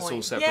 Oh, good that's all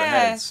point. separate Yeah.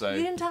 heads. So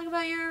You didn't talk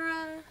about your.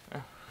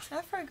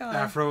 Afro guy.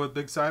 Afro with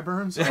big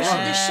sideburns. There's, I love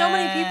it. there's so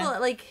many people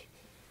that, like,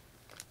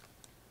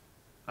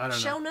 I don't know.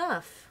 show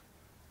enough.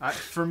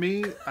 For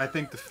me, I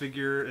think the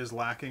figure is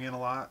lacking in a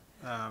lot.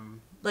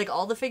 Like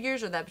all the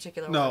figures or that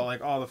particular one? No,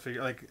 like all the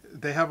figure, like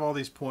they have all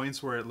these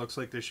points where it looks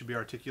like they should be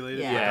articulated.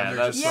 Yeah. but then Yeah, they're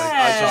that's- just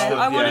Yeah, like,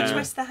 I want yeah. to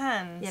twist the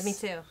hands. Yeah, me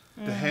too.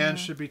 the hands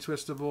should be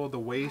twistable. The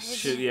waist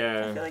Should, I feel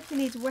yeah. like he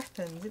needs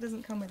weapons. It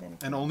doesn't come with anything.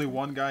 and only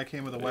one guy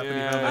came with a weapon.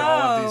 Yeah. Even though they all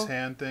have Oh. these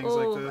hand things Oh,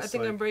 like this. I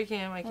think like, I'm breaking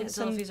him. I can't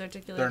tell if some- he's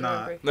articulated. They're or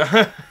not. break-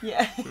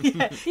 Yeah,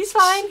 yeah. He's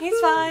fine. He's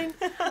fine.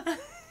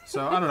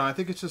 So I don't know. I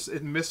think it's just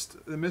it missed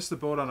the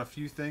boat on a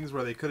few things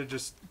where they could have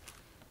just.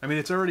 I mean,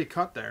 it's already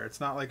cut there. It's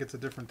not like it's a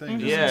different thing.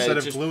 Just Yeah, instead it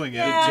of just- gluing it,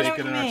 Yeah, I know make what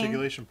it an you mean.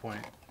 articulation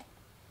point.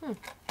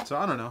 So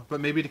I don't know,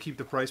 but maybe to keep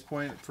the price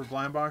point for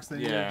blind box, they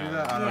need to do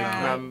that. I don't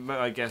Yeah. know.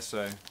 I guess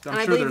so. I'm And sure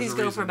I believe there's these a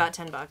go reason. for about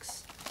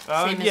 $10.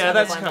 Same as Yeah, other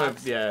that's blind kind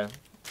box. of, yeah.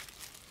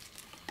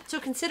 So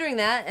considering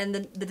that and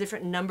the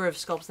different number of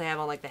sculpts they have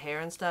on like the hair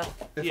and stuff,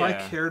 If I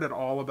Yeah. cared at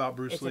all about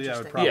Bruce It's Lee, I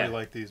would interesting. probably Yeah.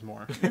 like these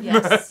more.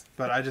 yes,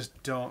 But I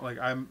just don't like.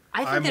 I think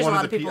I'm there's a one lot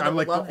of of the people I'm that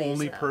like love the these,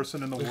 only though.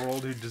 person in the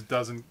world who just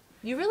doesn't.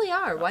 you really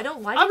are. Why don't?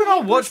 Why? I do mean, you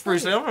I'll hate watch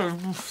Bruce Bruce Lee? Lee. I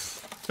don't know.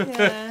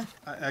 Yeah.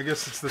 I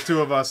guess it's the two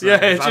of us. Yeah,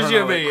 then, it's 'cause I just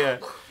don't you and know, me, yeah.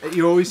 like,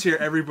 you always hear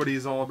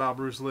everybody's all about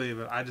Bruce Lee,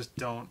 but I just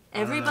don't. I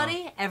don't know.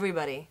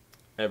 Everybody.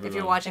 If Everyone.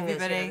 you're watching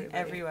this, Everybody, you're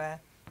everywhere.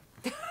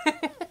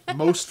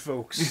 Most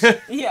folks.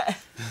 Yeah.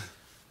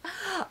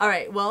 All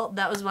right. Well,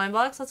 that was Wine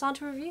Box. Let's on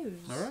to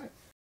reviews. All right.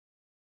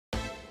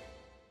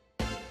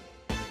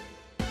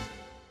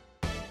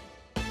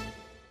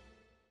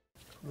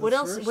 What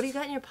else? First? What do you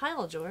got in your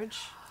pile, George?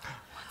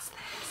 What's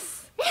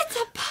this? It's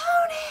a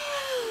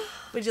pony.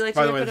 Would you like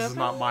By to the way, rip it this is open?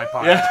 not my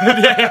pile.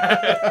 What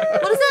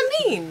does that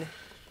mean?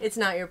 It's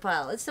not your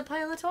pile. It's the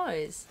pile of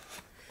toys.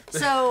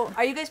 So,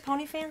 are you guys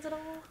pony fans at all?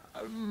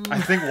 I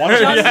think one of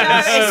them.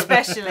 Jonjo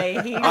especially.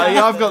 He,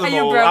 I've got Are them you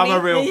a all. I'm a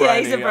brony? real Yeah,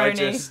 he's a brony. I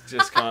brony.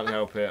 just can't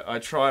help it. I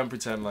try and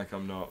pretend like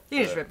I'm not. You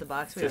just but- rip the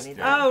box. We just- don't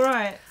need that. Oh,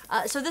 right.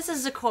 So this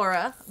is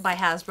Zecora by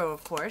Hasbro,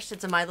 of course.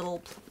 It's a My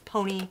Little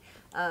Pony,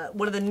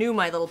 one of the new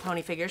My Little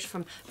Pony figures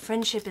from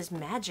Friendship is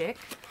Magic.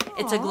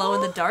 It's a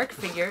glow-in-the-dark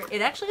figure.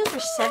 It actually goes for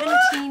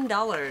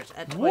 $17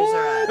 at Toys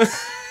R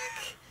Us.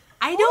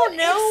 I don't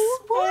know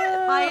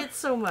why it's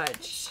so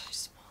much.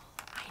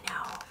 I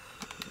know.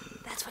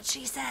 That's what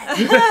she said.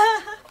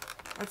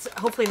 That's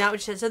hopefully not what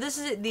she said. So this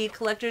is the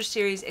Collector's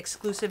Series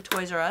exclusive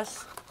Toys R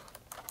Us.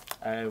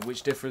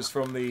 Which differs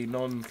from the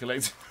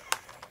non-collector.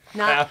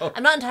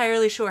 I'm not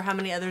entirely sure how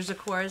many other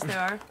Zecoras there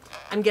are.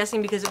 I'm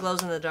guessing because it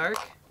glows in the dark.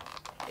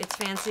 It's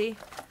fancy.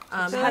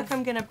 I feel like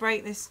I'm going to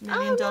break this $1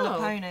 million no.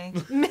 pony.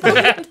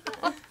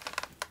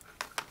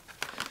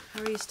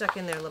 How are you stuck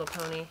in there, little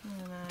pony?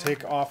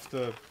 Take off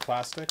the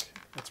plastic.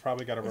 It's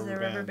probably got a Is rubber there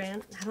a band. rubber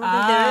band?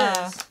 I don't think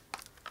there is.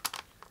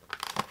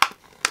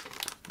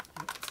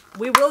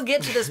 We will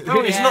get to this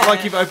pony. It's not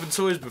like you've opened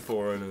toys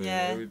before or anything.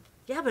 Yeah.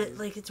 Yeah, but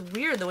like it's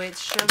weird the way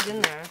it's shoved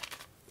in there.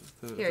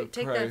 Here,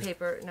 take pro. that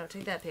paper. No,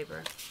 take that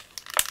paper.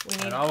 We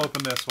need. And I'll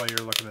open this while you're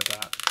looking at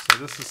that. So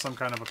this is some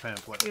kind of a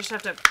pamphlet. You just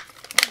have to.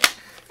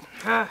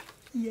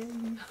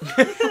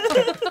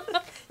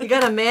 You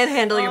gotta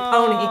manhandle your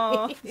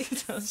pony.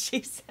 That's what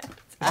she said.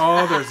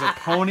 Oh, there's a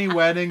pony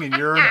wedding and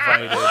you're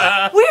invited.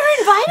 We're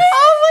invited.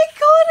 Oh my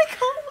god, I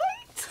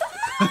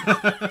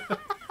can't wait!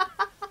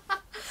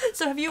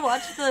 So have you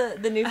watched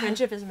the new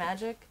Friendship is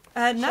Magic?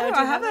 No, Should I do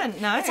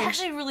haven't. No. It's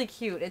actually really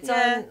cute. It's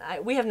Yeah.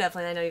 on. We have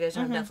Netflix. I know you guys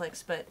don't have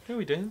Netflix, but Yeah,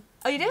 we do.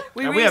 oh, you do?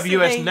 And we have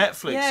US recently-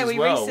 Netflix yeah, as we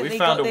well. We recently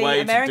found got a the way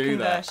to American do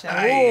that. version.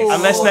 Oh,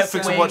 Unless so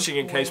Netflix are wink, watching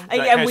in case. wink. that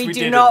And case we do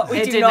didn't. not. We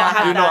It do did not not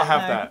have Do that. not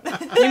have no.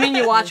 that. You mean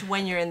you watch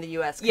when you're in the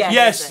U.S. 'cause Yes. you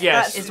Yes, visit.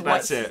 yes, Is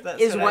that's what, it.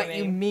 That's Is what I what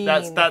you mean.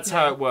 mean. That's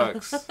how it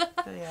works.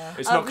 Yeah.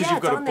 It's not because yeah,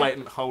 you've got it's a on there.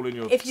 blatant hole in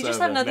your. If you just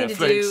have server, nothing to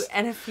Netflix. do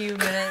and a few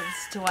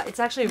minutes to watch, it's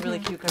actually a really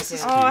cute cartoon.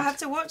 Oh, I have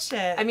to watch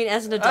it. I mean,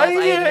 as an adult, Oh, I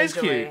yeah, even it's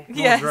enjoy. cute.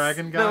 Little Yes.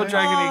 dragon guy. Little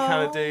dragony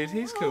kind Oh. of dude.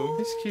 He's cool.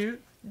 He's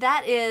cute.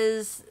 That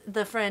is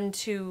the friend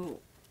to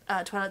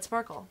Twilight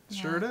Sparkle.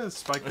 Sure it is.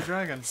 Spike the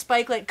dragon.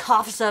 Spike like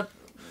coughs up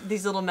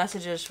these little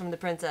messages from the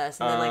princess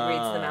and then like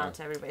reads them out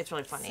to everybody. It's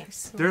really funny.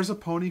 There's a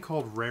pony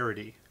called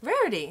Rarity.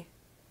 Rarity.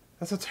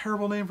 That's a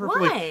terrible name for a Why?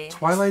 like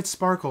Twilight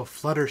Sparkle,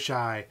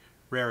 Fluttershy,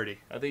 Rarity.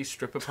 Are these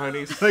stripper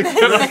ponies? Like,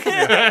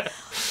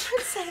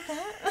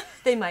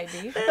 They might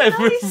be.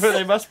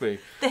 They must be.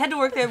 They had to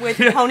work their way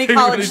through pony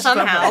college Really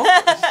somehow.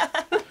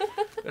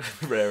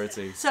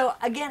 rarity. So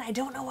again, I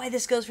don't know why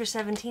this goes for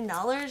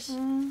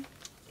 $17.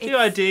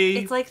 PID.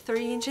 It's like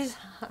 3 inches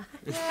high.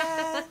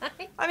 Yeah.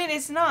 I mean,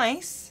 it's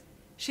nice.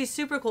 She's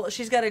super cool.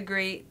 She's got a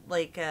great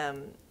like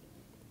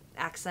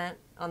accent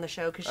on the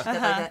show because she's got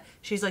like that.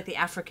 She's like the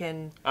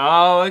African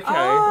Oh, okay.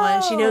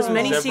 one. She knows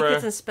many Zebra.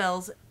 secrets and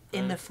spells.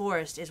 In the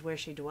forest is where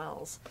she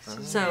dwells.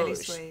 So really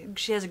sweet.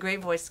 she has a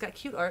great voice. It's got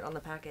cute art on the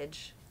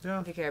package.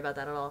 Yeah. If you care about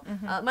that at all.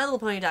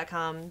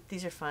 MyLittlePony.com.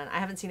 These are fun. I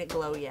haven't seen it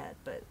glow yet,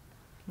 but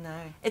No.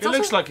 it's It also,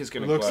 looks like it's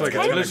going to Looks glow. like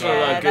it's It gonna looks glow. like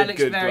Yeah, a that good, looks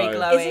good very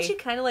glow. glowy. Isn't she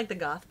kind of like the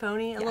goth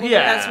pony? A little Yeah.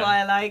 bit? That's why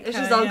I like It's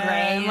her, just all yeah.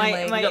 grey and, My,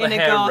 like- my You got the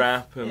inner hair goth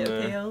wrap and it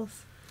the...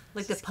 appeals.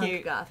 Like the It's punk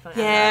cute. goth pony.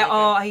 Yeah,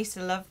 I like I used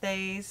to love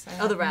these. I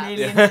Oh, the had wrap.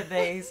 millions of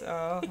these.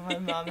 Oh, my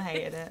mum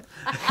hated it.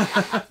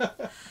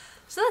 it.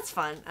 So that's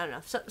fun. I don't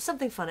know.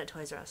 Something fun at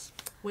Toys R Us.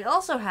 We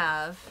also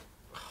have,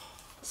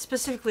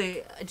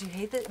 specifically, do you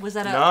hate that? Was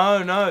that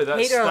a... No,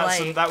 Hate or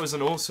like? that was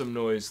an awesome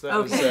noise. That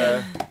was...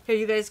 Okay. Here,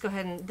 you guys go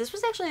ahead and... This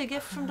was actually a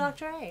gift from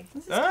Dr. A.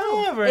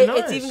 Oh, very nice.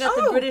 It's even got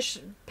the Oh. British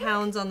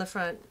pounds on the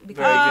front. Very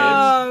good.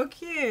 Oh,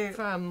 cute.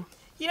 From...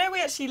 You know,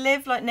 we actually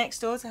live like next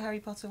door to Harry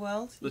Potter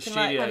World. The You can,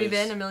 like, studio. Have you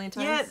been a million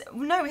times? Yeah,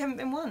 no, we haven't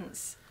been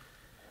once.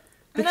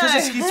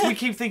 Because No. we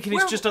keep thinking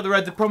it's just up the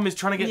road. The problem is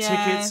trying to get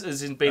Yeah. tickets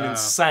has been Oh.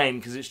 insane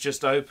because it's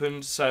just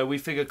opened. So we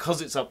figure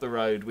because it's up the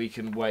road, we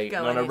can wait. Go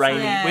And on a anytime.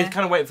 rainy, Yeah. we're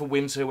kind of waiting for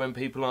winter when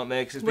people aren't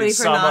there because it's been Waiting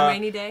for a summer.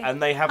 non-rainy day?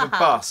 And they have a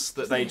bus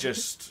that they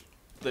just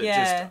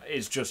Yeah. just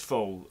is just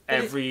full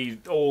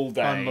all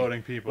day.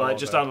 Unloading people Like all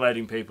just day.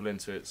 unloading people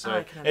into it. Oh, So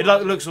I can it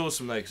imagine. looks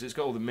awesome though because it's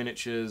got all the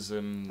miniatures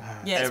and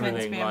Yeah, it's meant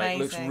to everything. be Like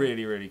looks amazing.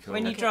 really really cool.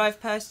 When you Okay. drive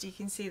past, you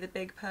can see the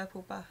big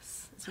purple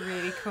bus. It's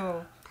really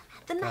cool.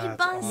 The night That's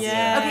bus. awesome.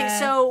 Yeah. Okay,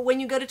 so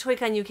when you go to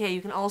ToyCon UK,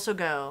 you can also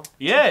go.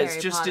 Yeah, to it's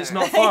Harry just Potter. it's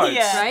not far. It's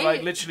Yeah. Right?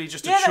 like literally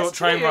just a Yeah, short that's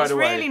train true. ride It's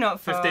away. really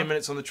not far. 15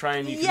 minutes on the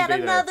train, you Yet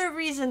can be another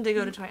reason to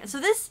go to ToyCon. So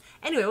this,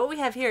 anyway, what we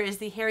have here is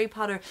the Harry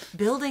Potter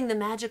Building the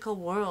Magical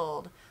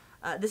World.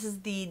 This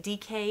is the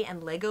DK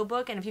and Lego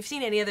book, and if you've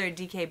seen any other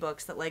DK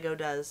books that Lego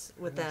does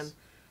with them,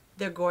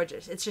 they're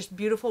gorgeous. It's just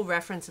beautiful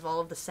reference of all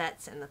of the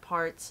sets and the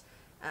parts.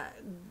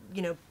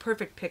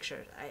 Perfect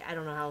pictures. I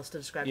don't know how else to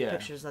describe the Yeah.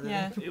 pictures other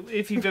Yeah. than there.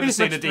 If you've ever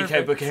seen a Pretty much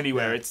DK book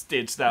anywhere, it's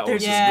that they're awesome.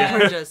 just Yeah.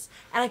 gorgeous.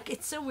 And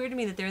it's so weird to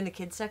me that they're in the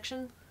kids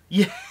section.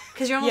 Yeah.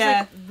 Because you're almost Yeah.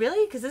 like,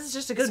 really? Because this is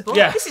just a good book?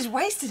 Yeah. This is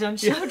wasted on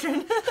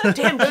children.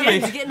 Damn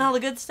kids getting all the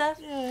good stuff.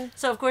 Yeah.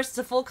 So of course it's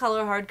a full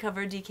color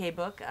hardcover DK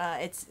book.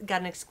 It's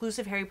got an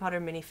exclusive Harry Potter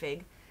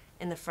minifig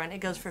in the front. It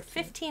goes for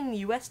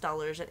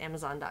 $15 at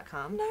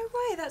Amazon.com. No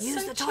way, that's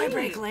Use so the Toy cheap.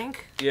 Break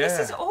link. Yeah.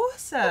 This is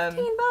awesome.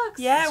 $15.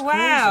 Yeah, It's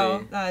wow.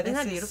 crazy. No, Isn't this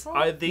that is beautiful?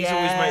 These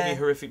always make me Yeah.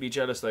 horrifically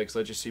jealous though, because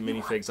I just see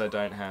minifigs I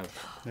don't have.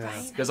 Yeah.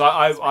 Because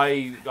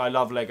I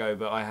love Lego,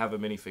 but I have a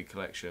minifig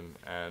collection,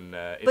 and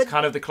it's But-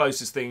 kind of the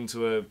closest thing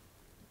to a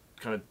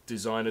kind of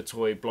designer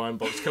toy blind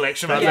box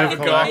collection I've Yeah. ever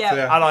got,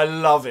 Yeah. and I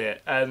love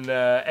it. And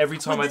every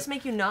time Would I this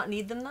make you not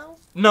need them though?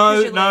 no,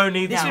 'Cause you're no, like-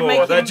 needs This would more.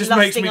 make That him just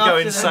makes me lusting go after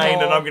them insane,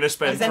 and more. I'm going to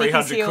spend Because then he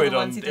can 300 see all quid the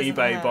on ones he doesn't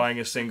eBay have. buying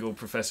a single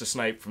Professor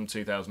Snape from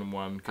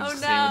 2001. Oh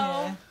Cause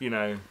no. you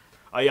know,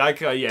 yeah, Don't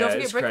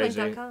forget it's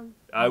crazy. bricklink.com.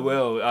 I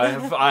will.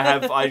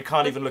 I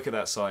can't even look at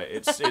that site.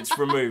 It's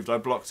removed. I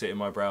blocked it in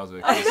my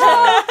browser. 'Cause,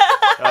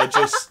 I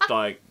just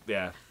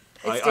yeah.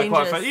 It's I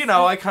quite dangerous.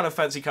 I kind of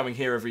fancy coming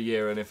here every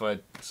year, and if I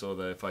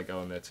go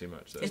on there too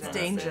much, that's It's not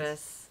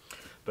dangerous.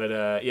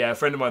 But yeah, a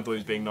friend of mine thought he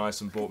was being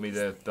nice and bought me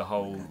the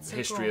whole so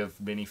history cool. of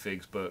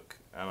minifigs book,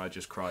 and I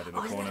just cried in the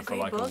Oh, isn't corner that a for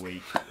great like book? a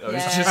week. It was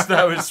Yeah.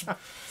 that was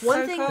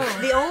One So thing,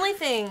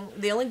 cool.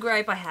 the only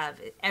gripe I have,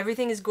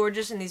 everything is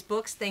gorgeous in these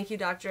books. Thank you,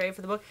 Dr. A,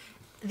 for the book.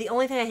 The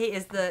only thing I hate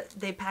is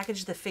they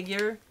package the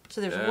figure.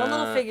 So there's one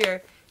little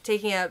figure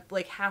taking up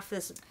like half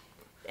this it's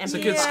a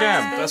empty good box.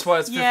 scam. That's why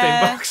it's $15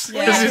 Yeah. because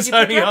Yeah. it's You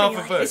pick only it up half and a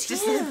you're book. like, It's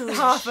just Huge.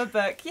 half a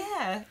book.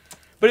 Yeah.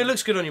 But it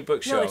looks good on your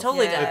bookshelf. No, it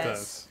totally Yeah. It does.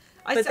 does.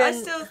 I But I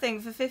then- still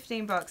think for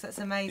 $15 that's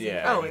amazing.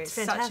 Yeah. value. Oh, it's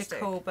such fantastic.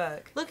 a cool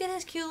book. Look at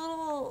his cute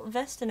little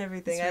vest and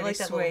everything. It's I really like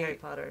that little sweet. Harry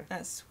Potter.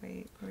 That's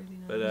sweet. Really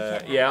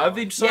nice. But yeah, I've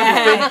been so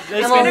Yeah,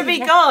 there's I'm been- gonna be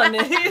gone.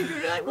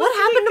 Like, What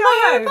happened to my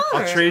Harry I'll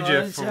Potter? trade you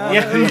Oh, for John. one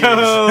Yeah, of these.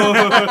 no.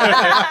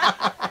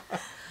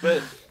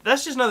 But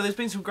that's just there's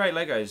been some great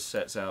Lego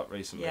sets out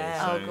recently.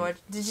 Yeah. Oh, so-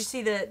 gorgeous. Did you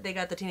see that they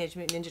got the Teenage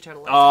Mutant Ninja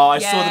Turtle? Oh, I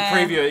Yeah, saw the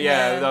preview.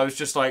 Yeah, yeah. I was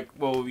just like,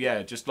 well,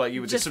 yeah, just like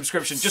you with Just the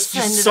subscription. Just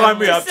send it sign over.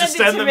 me up. Just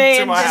send them me to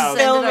and my just house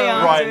bill Send it me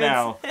over. right afterwards.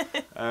 now.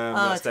 Oh,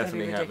 That's it's gonna be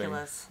definitely happening.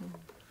 ridiculous.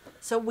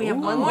 So we have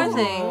one more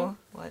thing. Ooh,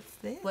 what's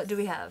this? What do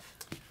we have?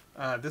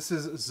 This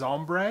is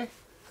Zombre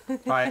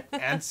by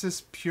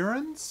Ansis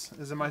Purins.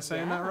 Am I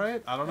saying that Yeah.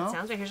 right? I don't know. That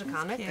sounds right. Here's a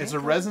comic. cute. It's a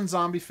resin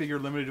zombie figure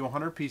limited to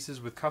 100 pieces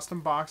with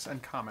custom box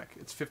and comic.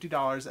 It's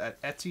 $50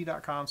 at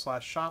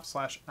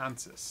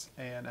etsy.com/shop/ansis,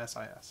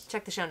 ANSIS.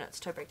 Check the show notes,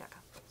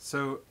 toybreak.com.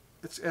 So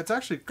it's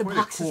actually The quite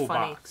box a is cool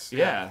funny. box.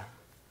 Yeah.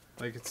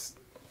 Like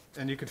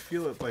and you could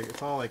feel it, like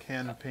it's all like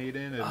hand painted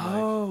and like,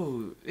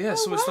 Oh, yeah.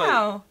 So Oh, it's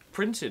wow. like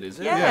printed, is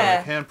it? Yeah. yeah,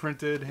 like hand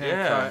printed, hand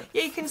Yeah. cut.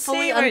 Yeah, you can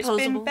Fully see where it's been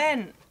unposable.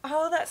 bent.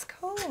 Oh, that's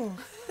cool.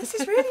 This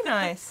is really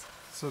nice.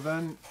 So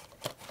then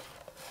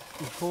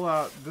you pull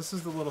out. This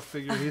is the little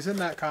figure. He's in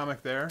that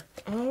comic there.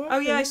 Oh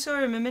yeah, I saw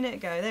him a minute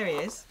ago. There he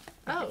is.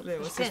 Oh, Look,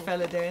 what's just this in.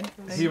 fella doing?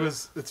 He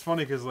was. It's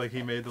funny because like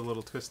he made the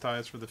little twist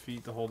ties for the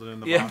feet to hold it in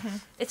the Yeah. box.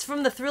 It's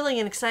from the thrilling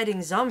and exciting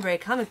Zombre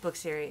comic book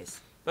series.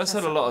 That's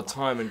had a lot of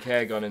time and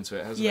care gone into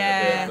it, hasn't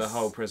Yes. it? The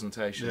whole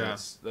presentation. Yeah.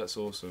 That's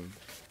awesome.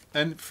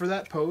 And for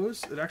that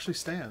pose, it actually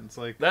stands.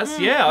 Like That's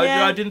yeah.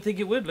 I didn't think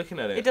it would looking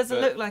at it. It doesn't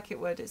but- look like it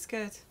would. It's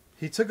good.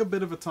 he took a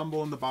bit of a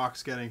tumble in the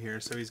box getting here,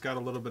 so he's got a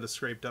little bit of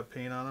scraped up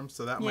paint on him.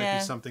 So that might Yeah.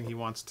 be something he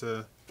wants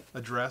to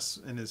address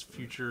in his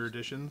future the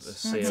editions.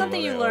 seal Something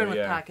on you it, learn or- with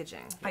yeah.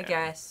 packaging. I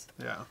guess.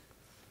 Yeah.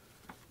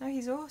 No,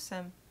 he's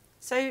awesome.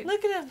 So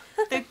Look at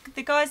him.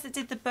 the guys that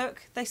did the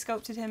book, they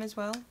sculpted him as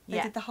well. They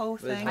Yeah. did the whole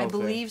They did thing. the I whole thing.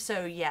 believe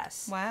so,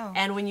 yes. Wow.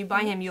 And when you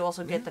buy him, you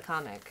also get the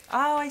comic.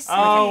 Oh, I see.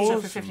 Oh, So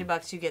awesome. for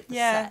 $50, you get the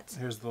Yeah. set.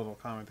 Here's the little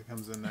comic that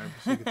comes in there,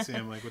 so you can see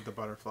him like with the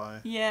butterfly.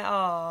 Yeah.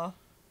 Oh.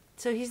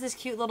 So he's this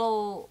cute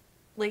little,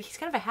 like, he's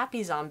kind of a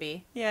happy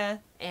zombie. Yeah.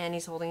 And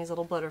he's holding his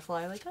little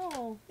butterfly, like,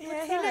 oh, Yeah.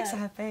 what's He looks that?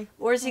 happy.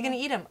 Or is he going to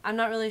eat him? I'm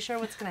not really sure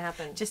what's going to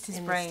happen. Just his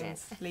in this brains.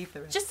 stand. Leave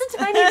the rest. Just a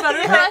tiny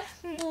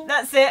butterfly.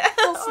 That's it.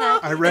 Little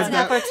snack. I read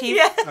Snap that. our teeth.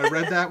 Yeah. I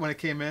read that when it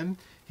came in.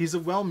 He's a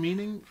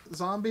well-meaning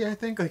zombie, I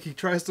think. Like he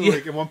tries to Yeah.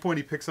 like at one point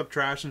he picks up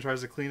trash and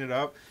tries to clean it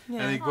up,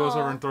 Yeah. and he goes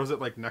over Aw. and throws it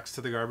like next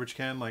to the garbage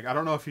can. Like I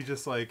don't know if he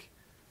just like,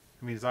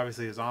 I mean he's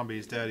obviously a zombie.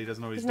 He's dead. He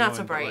doesn't know what He's he's not doing.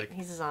 so bright. But, like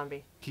He's a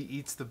zombie. he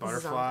eats the a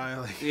butterfly.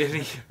 Like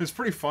Yeah, it's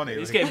pretty funny.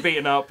 he's like, getting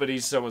beaten up, but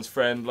he's someone's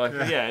friend. Like,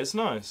 Yeah. yeah, it's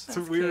nice. it's a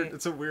That's weird. cute.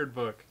 It's a weird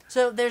book.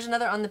 So there's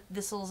another, on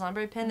this little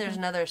Zombre pin, there's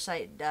another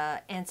site,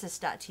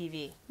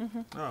 ansys.tv. Oh,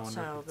 I wonder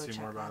So if go you can see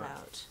check more that about it.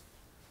 out.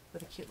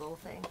 What a cute little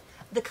thing.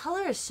 The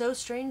color is so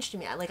strange to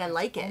me. I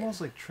like it.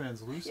 Almost like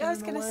translucent. Yeah, I was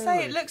in a gonna way, say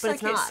like- it looks But like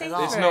it's not at see-through.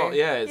 all. It's not.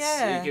 Yeah,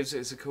 Yeah. it gives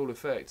it's a cool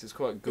effect. It's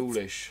quite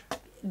ghoulish.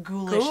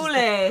 Ghoulish. Is the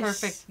Ghoulish.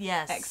 perfect.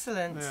 Yes.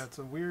 Excellent. Yeah, it's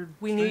a weird.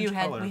 We knew you strange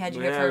had. color. We had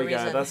you There here for a we go.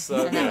 reason. That's, and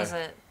that yeah. was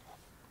it.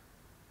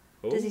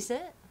 Oh. Does he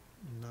sit?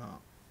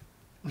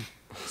 No.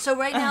 So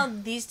right now,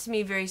 these to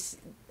me very.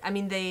 I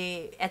mean,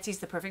 Etsy's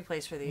the perfect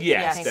place for these.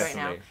 Yes, I think right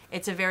now, definitely.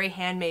 it's a very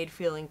handmade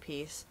feeling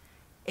piece.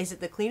 Is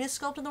it the cleanest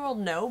sculpt in the world?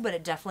 No, but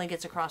it definitely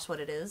gets across what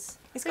it is.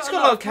 It's got a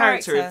lot of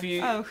character if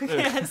you- Oh,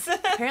 yes.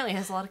 Apparently, it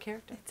has a lot of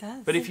character. It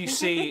does. But if you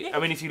see, I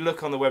mean, if you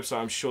look on the website,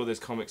 I'm sure there's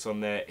comics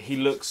on there. He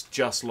looks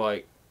just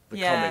like the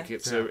Yeah. comic.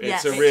 It's Yeah. a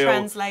Yes. it's a It real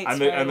translates and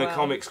very the well.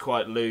 comic's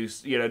quite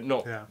loose. You know,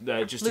 not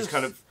Yeah. just Loose. his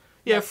kind of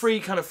Yes.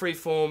 free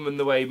form and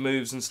the way he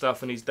moves and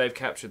stuff. And they've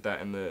captured that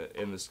in the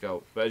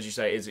sculpt. But as you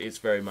say, it's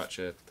very much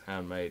a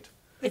handmade.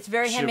 It's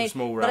very Ship handmade,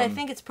 small but I run.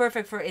 think it's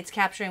perfect for it's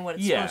capturing what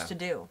it's Yeah. supposed to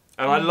do.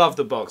 And I love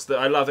the box.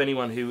 I love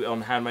anyone who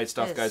on handmade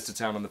stuff Yes. goes to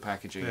town on the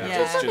packaging. Yeah.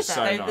 Yeah. It's Look just at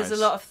so that. nice. There's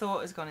a lot of thought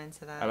has gone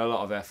into that. and a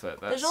lot of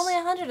effort. There's only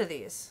 100 of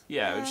these.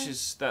 yeah, Yeah. which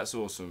is that's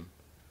awesome.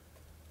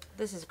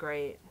 This is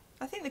great.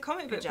 I think the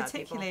comic Good book job,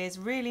 particularly is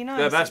really nice.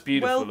 Yeah, that's It's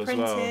beautiful well as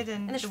well. printed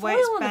and, And there's the foil way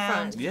it's on the bound.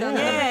 front. Yeah. Down the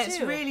Yeah, other it's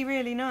too. really,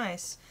 really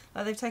nice.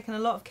 Like they've taken a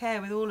lot of care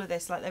with all of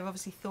this. Like they've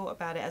obviously thought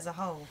about it as a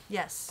whole.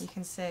 Yes. You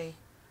can see.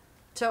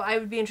 So I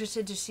would be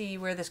interested to see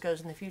where this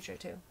goes in the future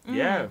too.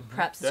 Yeah,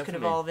 Perhaps this could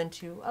definitely. evolve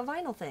into a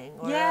vinyl thing.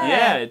 Or Yeah.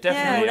 Yeah,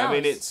 definitely. Yeah. I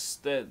mean, Who knows? it's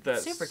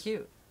that's super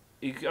cute.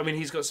 I mean,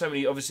 he's got so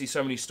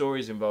many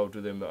stories involved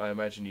with him that I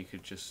imagine you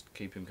could just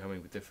keep him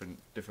coming with different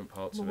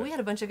parts Well, of it. we had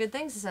a bunch of good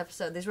things this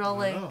episode. These were all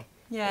like Oh.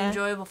 Yeah.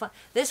 enjoyable fun.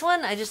 This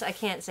one, I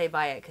can't say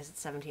buy it because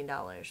it's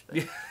 $17. But,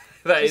 Yeah,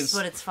 that just, is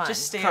but it's fun.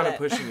 Just steal kind it. of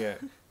pushing it.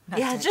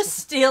 Yeah, just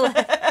steal it.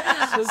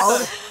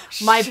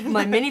 my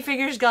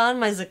minifigure's gone.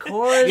 My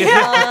Zakor is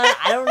Yeah. gone.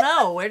 I don't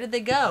know. Where did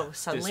they go?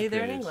 Suddenly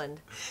they're in Disappeared.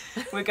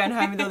 England. We're going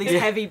home with all these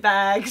heavy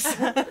bags.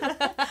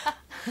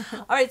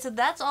 All right, so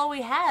that's all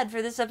we had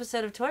for this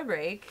episode of Toy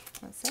Break.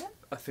 That's it.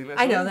 I think that's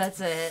I know all.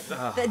 that's it.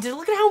 Ah.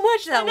 Look at how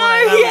much that No,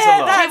 was. was a yeah,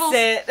 lot.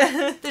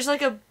 that's it. There's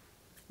like a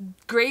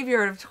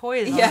graveyard of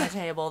toys on Yeah. the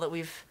table that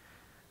we've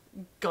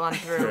gone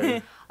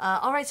through.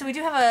 All right, so we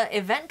do have an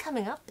event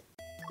coming up.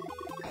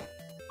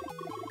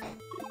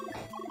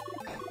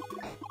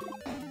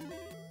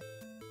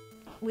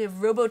 We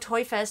have Robo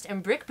Toy Fest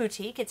and Brick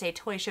Boutique. It's a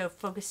toy show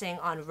focusing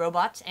on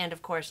robots and,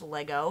 of course,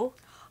 Lego.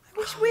 I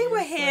wish we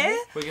were here.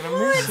 We're gonna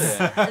miss it.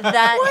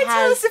 That Why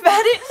tell has us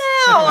about it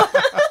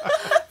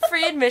now?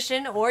 free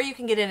admission, or you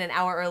can get in an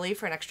hour early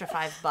for an extra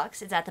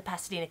 $5. It's at the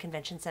Pasadena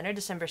Convention Center,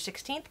 December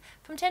 16th,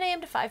 from 10 a.m.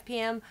 to 5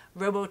 p.m.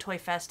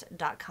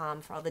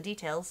 robotoyfest.com for all the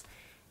details.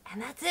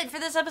 And that's it for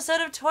this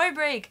episode of Toy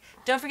Break.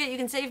 Don't forget you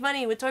can save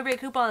money with Toy Break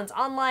coupons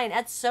online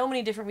at so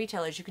many different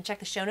retailers. You can check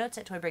the show notes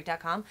at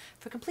toybreak.com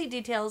for complete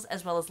details,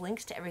 as well as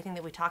links to everything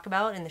that we talk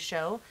about in the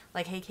show,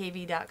 like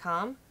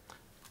heykv.com,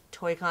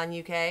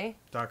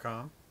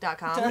 toyconuk.com.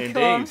 .com.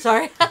 Indeed.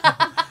 Sorry.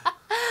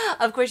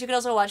 Of course, you can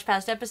also watch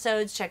past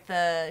episodes, check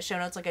the show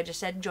notes like I just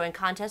said, join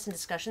contests and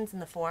discussions in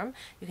the forum.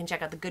 You can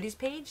check out the goodies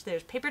page.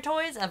 There's paper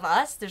toys of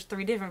us. There's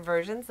 3 different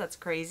versions. That's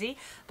crazy.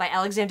 By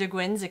Alexander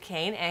Gwynn,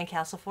 Zakane, and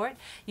Castlefort.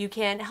 You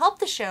can help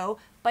the show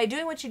by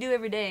doing what you do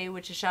every day,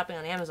 which is shopping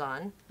on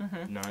Amazon.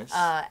 Nice.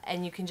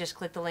 And you can just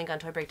click the link on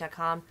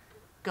toybreak.com.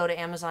 go to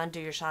Amazon, do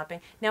your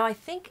shopping. Now, I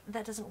think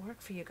that doesn't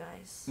work for you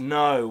guys.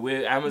 No, we're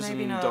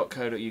Maybe not.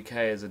 Amazon.co.uk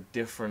is a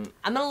different.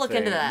 I'm gonna look thing.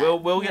 into that.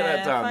 We'll get Yeah,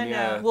 that done. find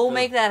Yeah, out. We'll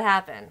make that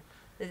happen.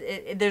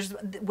 There's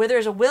where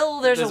there's a will,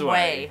 there's a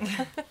way.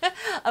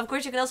 Of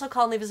course, you can also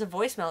call and leave us a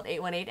voicemail at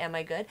 818 Am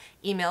I Good?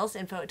 Emails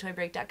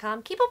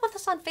info@toybreak.com. Keep up with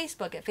us on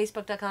Facebook at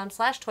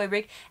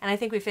facebook.com/toybreak. And I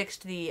think we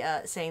fixed the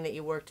saying that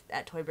you worked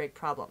at Toy Break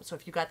problem. So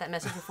if you got that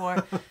message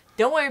before,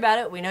 don't worry about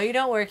it. We know you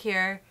don't work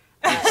here.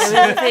 It was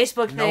a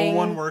Facebook thing. No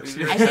one works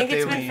here. I think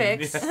it's except been Aileen.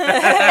 fixed.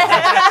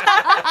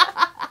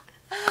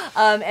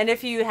 And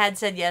if you had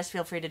said yes,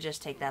 feel free to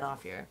just take that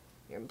off your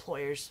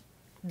employer's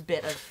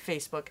bit of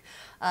Facebook.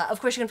 Of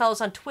course, you can follow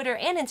us on Twitter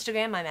and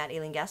Instagram. I'm at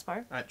Aileen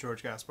Gaspar. At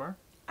George Gaspar.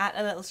 At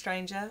A Little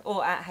Stranger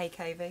or at Hey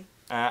KV.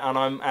 And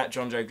I'm at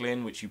Jonjo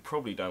Glynn, which you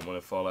probably don't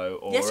want to follow,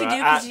 or Yes, you do,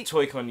 at 'cause you-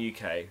 Toycon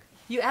UK.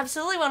 You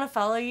absolutely want to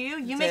follow you.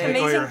 You make do. Take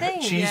all amazing your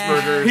things.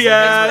 cheeseburgers.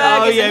 Yeah,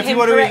 Burgers oh yeah. and If you him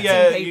want to eat,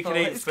 correcting you people.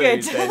 can eat It's food.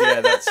 good. Then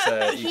yeah, that's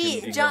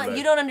you can John, have you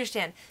that. don't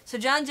understand. So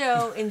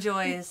Jonjo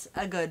enjoys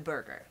a good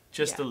burger.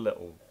 Just Yeah. a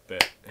little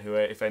bit. Who,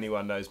 if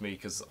anyone knows me,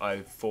 because I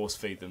force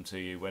feed them to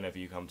you whenever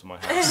you come to my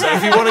house. So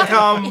if you want to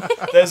come,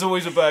 there's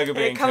always a burger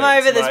being Come cooked.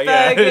 over, there's Like,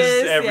 yeah, burgers.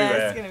 it's Yeah,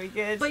 everywhere. it's going to be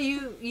good. But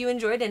you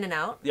enjoyed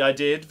In-N-Out. Yeah, I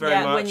did very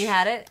Yeah, much. When you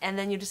had it, and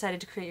then you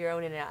decided to create your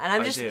own In-N-Out. And I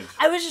did.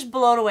 I was just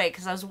blown away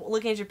because I was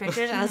looking at your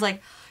pictures and I was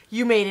like,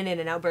 you made an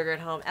In-N-Out burger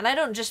at home. And I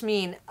don't just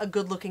mean a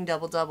good-looking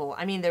double-double.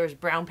 I mean, there was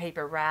brown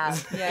paper wrap.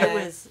 Yeah. It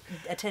was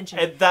attention.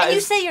 And that you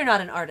is- say you're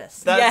not an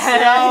artist. That's,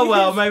 Yeah. Oh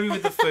well, maybe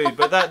with the food,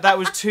 but that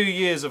was 2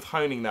 years of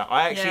honing that.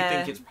 I actually Yeah.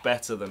 think it's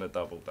better than a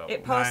double double.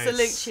 It passed the Luke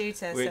Nice. Tutor,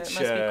 so Which, it must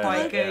be uh,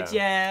 quite good,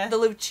 yeah. The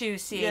Luke Chew,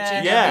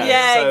 C-H-E-W. Yeah.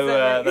 Yeah, so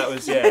exactly. that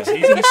was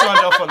he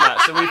signed off on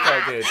that, so we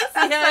felt good.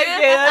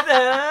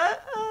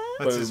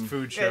 That's his Boom.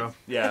 food show.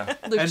 Yeah,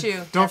 Luke And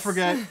Chew. don't Yes.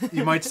 forget,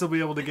 you might still be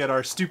able to get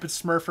our Stupid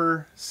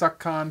Smurfer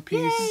SuckCon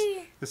piece.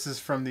 Yay. This is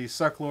from the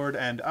Sucklord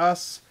and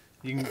us.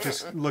 You can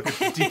just look at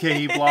the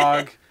DKE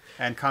blog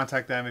and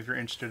contact them if you're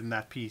interested in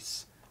that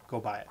piece. Go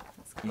buy it.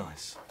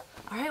 nice.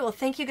 All right, well,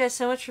 thank you guys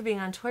so much for being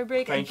on Toy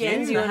Break. Thank Again,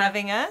 you. do you for want to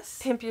having us.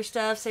 pimp your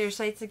stuff, say your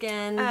sites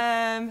again?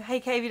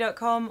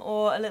 HeyKV.com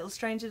or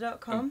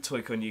alittle.stranger.com.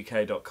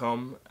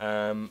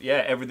 Toyconuk.com.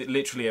 Yeah,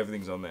 literally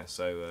everything's on there.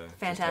 So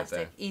just head Fantastic.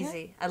 there.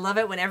 Easy. I love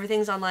it when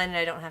everything's online and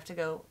I don't have to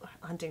go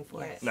hunting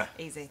for it. No,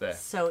 Easy. it's there.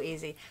 So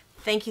easy.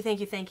 Thank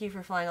you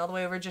for flying all the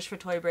way over just for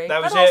Toy Break.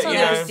 That was but it, also you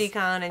there know. was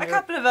Decon and A your,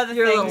 couple of other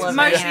your things, little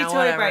mostly yeah, Toy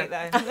whatever. Break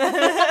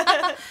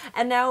though.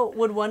 And now,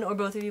 would one or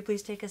both of you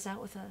please take us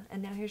out with a,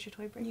 and now here's your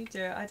Toy Break? You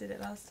do it, I did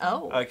it last time.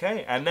 Oh.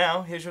 Okay, and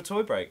now here's your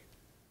toy break.